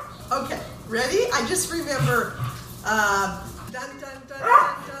Macarena. Okay, ready? I just remember. Dun dun dun dun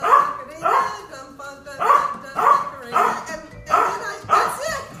dun Macarena, dun dun dun dun dun Macarena, and then that's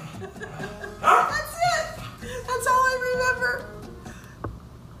it. That's it. That's all I remember.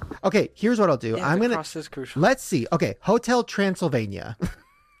 Okay, here's what I'll do. Yeah, I'm the gonna. cross is crucial. Let's see. Okay, Hotel Transylvania.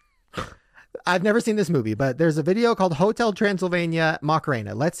 I've never seen this movie, but there's a video called Hotel Transylvania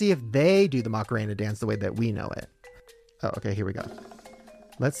Macarena. Let's see if they do the Macarena dance the way that we know it. Oh, okay, here we go.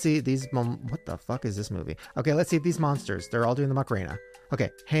 Let's see these. What the fuck is this movie? Okay, let's see if these monsters. They're all doing the Macarena. Okay,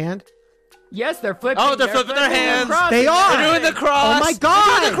 hand. Yes, they're flipping. Oh, they're flipping their hands. crossing. They are. They're doing the cross. Oh my They're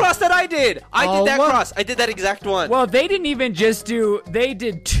God. doing the cross that I did. I Oh, did that look. cross. I did that exact one. Well, they didn't even just do. They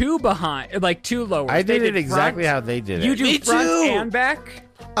did two behind, like two lower. I They did it exactly front. how they did it. You do Me front too. and back.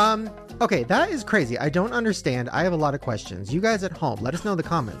 Okay, that is crazy. I don't understand. I have a lot of questions. You guys at home, let us know in the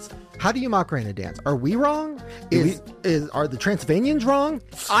comments. How do you Macarena dance? Are we wrong? Are the Transylvanians wrong?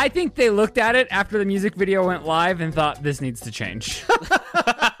 I think they looked at it after the music video went live and thought this needs to change.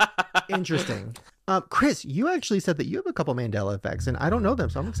 Interesting. Chris, you actually said that you have a couple Mandela effects, and I don't know them,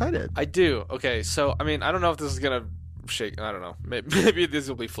 so I'm excited. I do. Okay, so I mean, I don't know if this is gonna shake. I don't know. Maybe these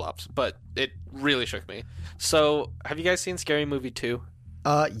will be flops, but it really shook me. So, have you guys seen Scary Movie 2?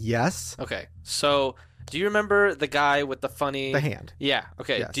 Yes. Okay, so do you remember the guy with the funny The hand. Yeah.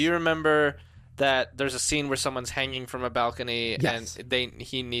 Okay. Yes. Do you remember that there's a scene where someone's hanging from a balcony Yes. and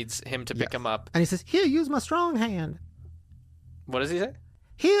he needs him to pick Yes. him up? And he says, "Here, use my strong hand. What does he say?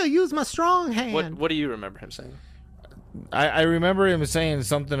 Here, use my strong hand." What do you remember him saying? I remember him saying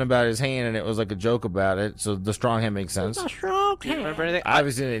something about his hand, and it was like a joke about it. So the strong hand makes sense. Do you remember anything? I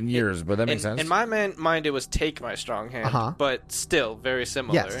haven't seen it in years, but that makes sense. In my mind, it was take my strong hand, Uh-huh. but still very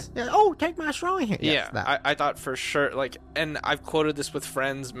similar. Yes. Yeah, oh, take my strong hand. Yes, Yeah, that. I thought for sure, like, and I've quoted this with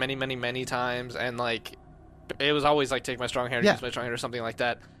friends many, many, many times, and, like, it was always, like, take my strong hand, Yeah. use my strong hand, or something like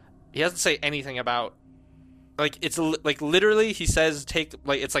that. He doesn't say anything about, like, it's, like, literally, he says, take,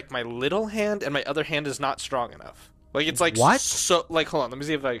 like, it's, like, my little hand, and my other hand is not strong enough. Like, it's, like, What? so, like, hold on, let me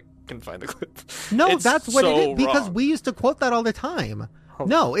see if I can find the clip. No, It's that's what so it is, because wrong. we used to quote that all the time.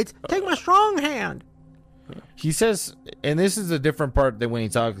 No, it's take my strong hand. He says, and this is a different part than when he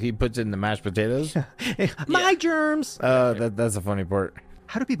talks. He puts it in the mashed potatoes. My germs. That's a funny part.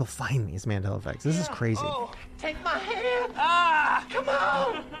 How do people find these Mandela effects? This is crazy. Oh, take my hand. Ah, come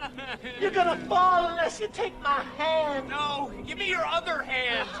on. You're gonna fall unless you take my hand. No, give me your other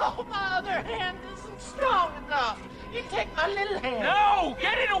hand. Oh, my other hand isn't strong enough. You take my little hand. No,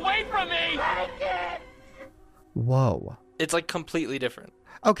 get it away from me. Take it. Whoa. It's, like, completely different.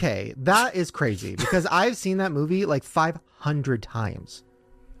 Okay, that is crazy because I've seen that movie like 500 times.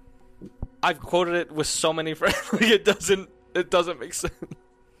 I've quoted it with so many friends, like, it doesn't make sense.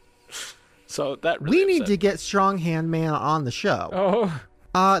 So that really We need upset to get Strong Hand Man on the show.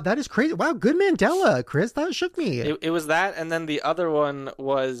 Oh, That is crazy. Wow, good Mandela, Chris. That shook me. It was that, and then the other one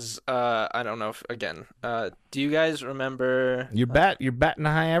was I don't know if, again. Do you guys remember? You're batting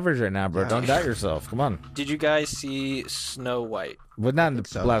a high average right now, bro. Don't doubt yourself. Come on. Did you guys see Snow White? But not in the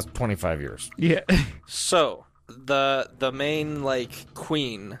so. last 25 years. yeah. So the main, like,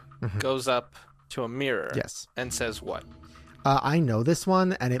 queen goes up to a mirror, Yes. and says what? I know this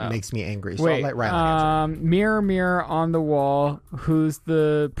one, and it makes me angry. So I'll Wait, let Rylan answer. mirror, mirror on the wall, who's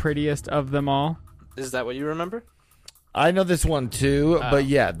the prettiest of them all? Is that what you remember? I know this one too, Oh. but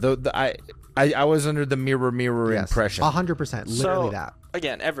yeah, I was under the mirror Yes, impression. 100%. Literally So, that.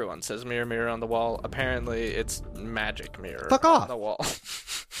 Again, everyone says mirror, mirror on the wall. Apparently, it's magic mirror Fuck on off. the wall.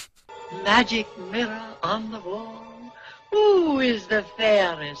 Magic mirror on the wall. Who is the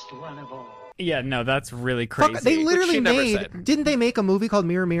fairest one of all? Yeah, no, that's really crazy. Fuck, they literally she never made. said. Didn't they make a movie called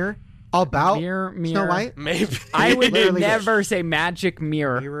Mirror Mirror about Mirror, Snow mirror. White? Maybe. I would Literally never say magic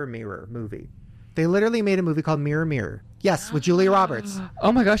mirror. Mirror Mirror movie. They literally made a movie called Mirror Mirror. Yes, with Julia Roberts.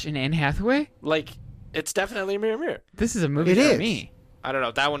 Oh my gosh, and Anne Hathaway? Like, it's definitely mirror, mirror. This is a movie It for is. me. I don't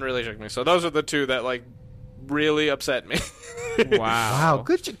know. That one really shook me. So those are the two that, like, really upset me. Wow. Wow,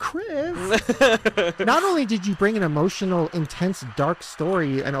 good, Chris. Not only did you bring an emotional, intense, dark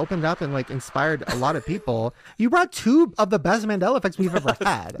story and opened up and like inspired a lot of people, you brought two of the best Mandela effects we've ever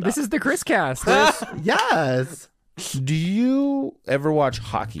had. This is the Chris cast. Yes. Do you ever watch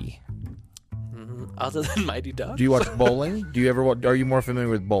hockey? Other than Mighty Ducks? Do you watch bowling? Do you ever? Are you more familiar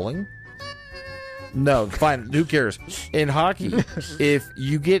with bowling? No, fine. Who cares? In hockey, if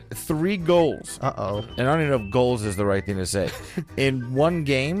you get 3 goals, Uh-oh. and I don't even know if goals is the right thing to say, in one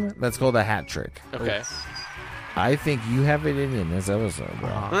game, that's called a hat trick. Okay. I think you have it in this episode,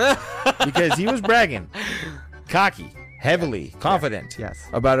 bro. Because he was bragging, cocky, heavily, confident, Yes.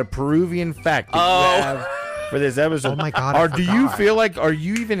 about a Peruvian fact that you have for this episode. Oh my God, I Or do you forgot. feel like, are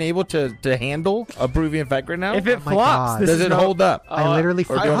you even able to handle a Peruvian fact right now? If it Oh my flops, God. this Does is it no- hold up? I literally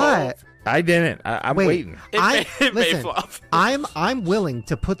or forgot. I didn't. I'm Wait, waiting. It may listen, flop. I'm willing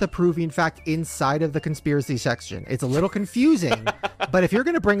to put the Peruvian fact inside of the conspiracy section. It's a little confusing, but if you're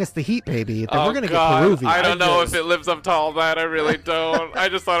going to bring us the heat, baby, then we're going to get Peruvian. I don't know if it lives up to all that. I really don't. I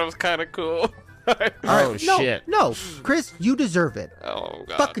just thought it was kind of cool. Oh, No, shit. no, Chris, you deserve it. Oh,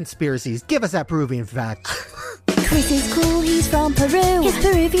 God. Fuck conspiracies. Give us that Peruvian fact. Chris is cool, he's from Peru. His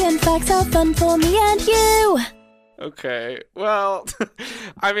Peruvian facts are fun for me and you. Okay, well,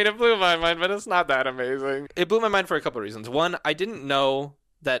 I mean, it blew my mind, but it's not that amazing. It blew my mind for a couple of reasons. One, I didn't know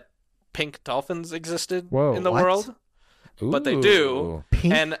that pink dolphins existed Whoa, in the what? world, but they do. Ooh.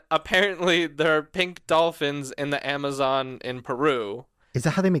 Pink? And apparently there are pink dolphins in the Amazon in Peru, Is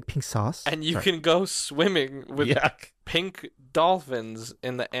that how they make pink sauce? and you can go swimming with Yuck. pink dolphins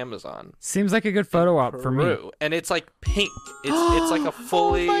in the Amazon. Seems like a good photo op for me. Peru. And it's like pink. It's like a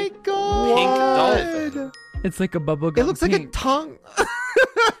fully Oh my God. pink dolphin. It's like a bubblegum. It looks like a pink. tongue.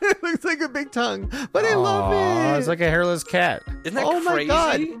 It looks like a big tongue, but I love Aw, it. it's like a hairless cat. Isn't that Oh my crazy?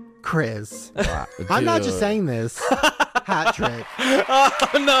 God. Chris, I'm not just Dude. saying this. Hat trick. Oh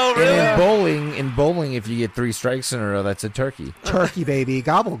no, And really? in bowling, if you get 3 strikes in a row, that's a turkey. Turkey, baby.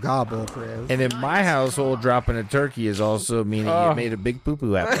 Gobble, gobble, Chris. And in my household, dropping a turkey is also meaning you made a big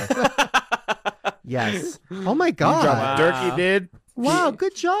poo-poo happen. Yes. Oh my You God. dropped a turkey, dude. Wow,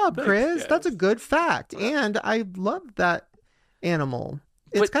 good job, Chris. guys. That's a good fact. And I love that animal.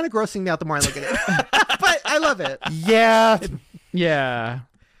 It's kind of grossing me out the more I look at it. But I love it. Yeah. Yeah.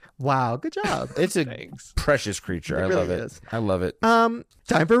 Wow, good job. It's a Thanks. precious creature. It I really love it. is. I love it. Time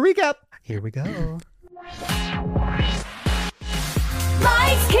for a recap. Here we go.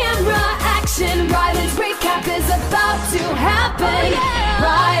 Lights, camera, action. Ryland's recap is about to happen.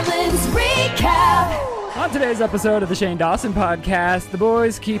 Ryland's recap. On today's episode of the Shane Dawson podcast, the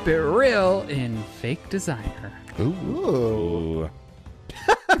boys keep it real in fake designer. Ooh.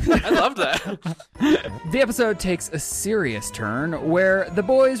 I love that. The episode takes a serious turn where the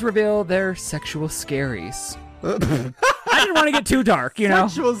boys reveal their sexual scaries. I didn't want to get too dark, you know.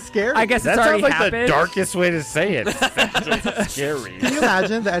 Sexual scary. I guess That it's already sounds like happened. the darkest way to say it. That's scary. Can you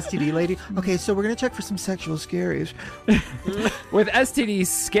imagine the STD lady? Okay, so we're gonna check for some sexual scaries. With STD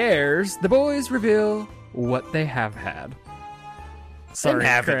scares, the boys reveal what they have had. Sorry,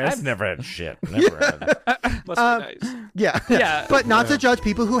 Chris. I've never had shit. Never had. Must be nice. Yeah, Yeah. but not to judge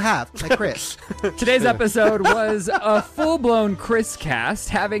people who have, like Chris. Today's episode was a full-blown Chris cast,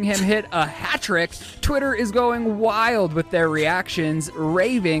 having him hit a hat trick. Twitter is going wild with their reactions,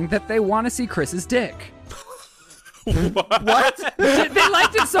 raving that they want to see Chris's dick. What? They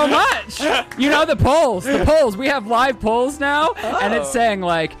liked it so much. You know, the polls. We have live polls now, and it's saying,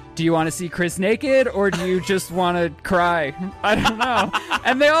 like, do you want to see Chris naked, or do you just want to cry? I don't know.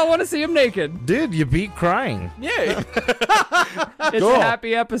 And they all want to see him naked. Dude, you beat crying. Yay. It's Cool. a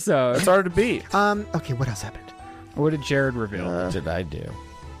happy episode. It's hard to beat. Okay, what else happened? What did Jared reveal? What did I do?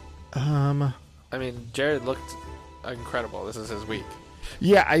 I mean, Jared looked incredible. This is his week.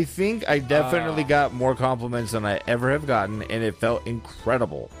 Yeah, I think I definitely got more compliments than I ever have gotten, and it felt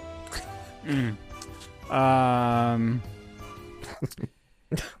incredible.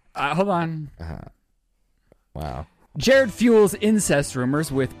 Hold on. Wow. Jared fuels incest rumors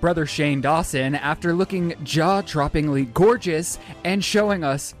with brother Shane Dawson after looking jaw-droppingly gorgeous and showing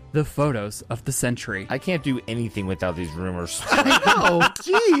us the photos of the century. I can't do anything without these rumors. Oh,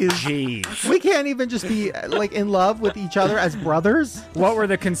 jeez. Jeez. We can't even just be like in love with each other as brothers. What were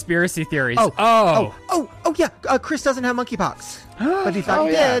the conspiracy theories? Oh, yeah. Chris doesn't have monkeypox, but he thought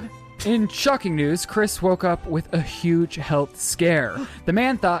he did. In shocking news, Chris woke up with a huge health scare. The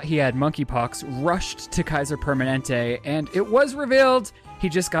man thought he had monkeypox, rushed to Kaiser Permanente, and it was revealed he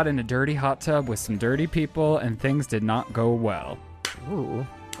just got in a dirty hot tub with some dirty people, and things did not go well. Ooh,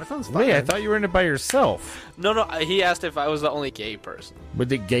 that sounds fun. Wait, I thought you were in it by yourself. No. He asked if I was the only gay person. Would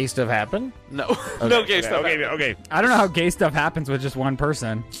the gay stuff happen? No. No gay stuff. Okay. I don't know how gay stuff happens with just one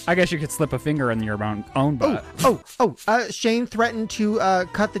person. I guess you could slip a finger in your own butt. Shane threatened to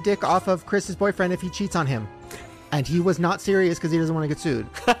cut the dick off of Chris's boyfriend if he cheats on him. And he was not serious because he doesn't want to get sued.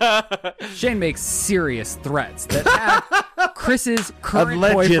 Shane makes serious threats that have Chris's current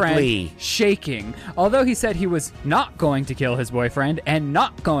Allegedly. boyfriend shaking. Although he said he was not going to kill his boyfriend and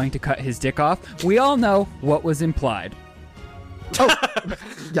not going to cut his dick off, we all know what was implied.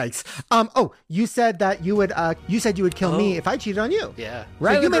 Yikes. You said that you would kill me if I cheated on you. Yeah.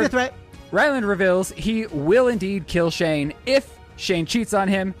 So you made a threat. Ryland reveals he will indeed kill Shane if Shane cheats on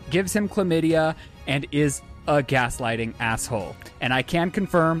him, gives him chlamydia, and is a gaslighting asshole. And I can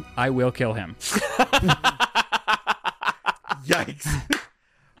confirm I will kill him. Yikes.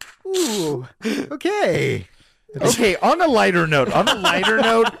 Ooh. Okay. Okay, on a lighter note,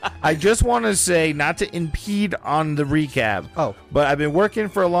 I just want to say, not to impede on the recap. Oh. But I've been working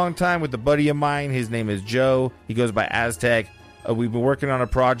for a long time with a buddy of mine. His name is Joe. He goes by Aztec. We've been working on a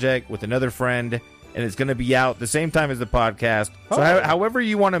project with another friend, and it's going to be out the same time as the podcast. So however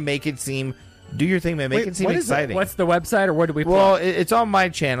you want to make it seem, do your thing, man. Make it seem what is it? exciting. What's the website, or what do we Well, plug? it's on my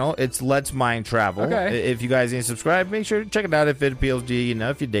channel. It's Let's Mind Travel. Okay. If you guys didn't subscribe, make sure to check it out if it appeals to you,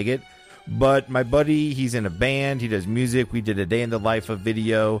 if you dig it. But my buddy, he's in a band. He does music. We did a day in the life of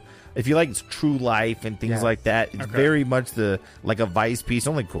video. If you like true life and things like that, it's very much like a Vice piece,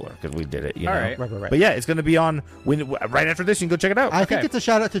 only cooler because we did it. You know? right. Right. But yeah, it's going to be on right after this. You can go check it out. I think it's a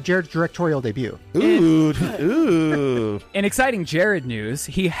shout out to Jared's directorial debut. Ooh. In exciting Jared news,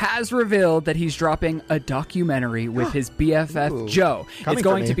 he has revealed that he's dropping a documentary with his BFF Ooh. Joe. Coming It's for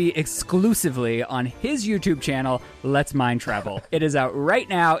going me. to be exclusively on his YouTube channel, Let's Mind Travel. It is out right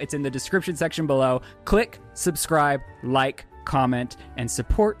now. It's in the description section below. Click, subscribe, like, comment, and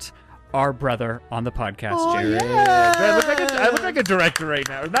support our brother on the podcast, Jared. I look like a director right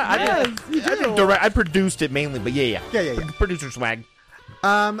now. I produced it mainly, but yeah. Producer swag.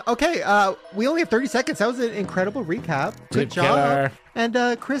 Okay, we only have 30 seconds. That was an incredible recap. Good Good job. killer.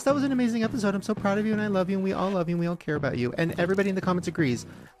 And Chris, that was an amazing episode. I'm so proud of you, and I love you, and we all love you, and we all care about you. And everybody in the comments agrees.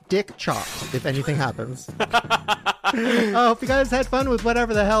 Dick chopped if anything happens. I hope you guys had fun with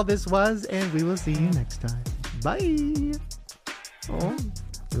whatever the hell this was, and we will see you next time. Bye. Oh.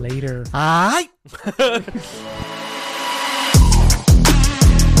 Later. Hi.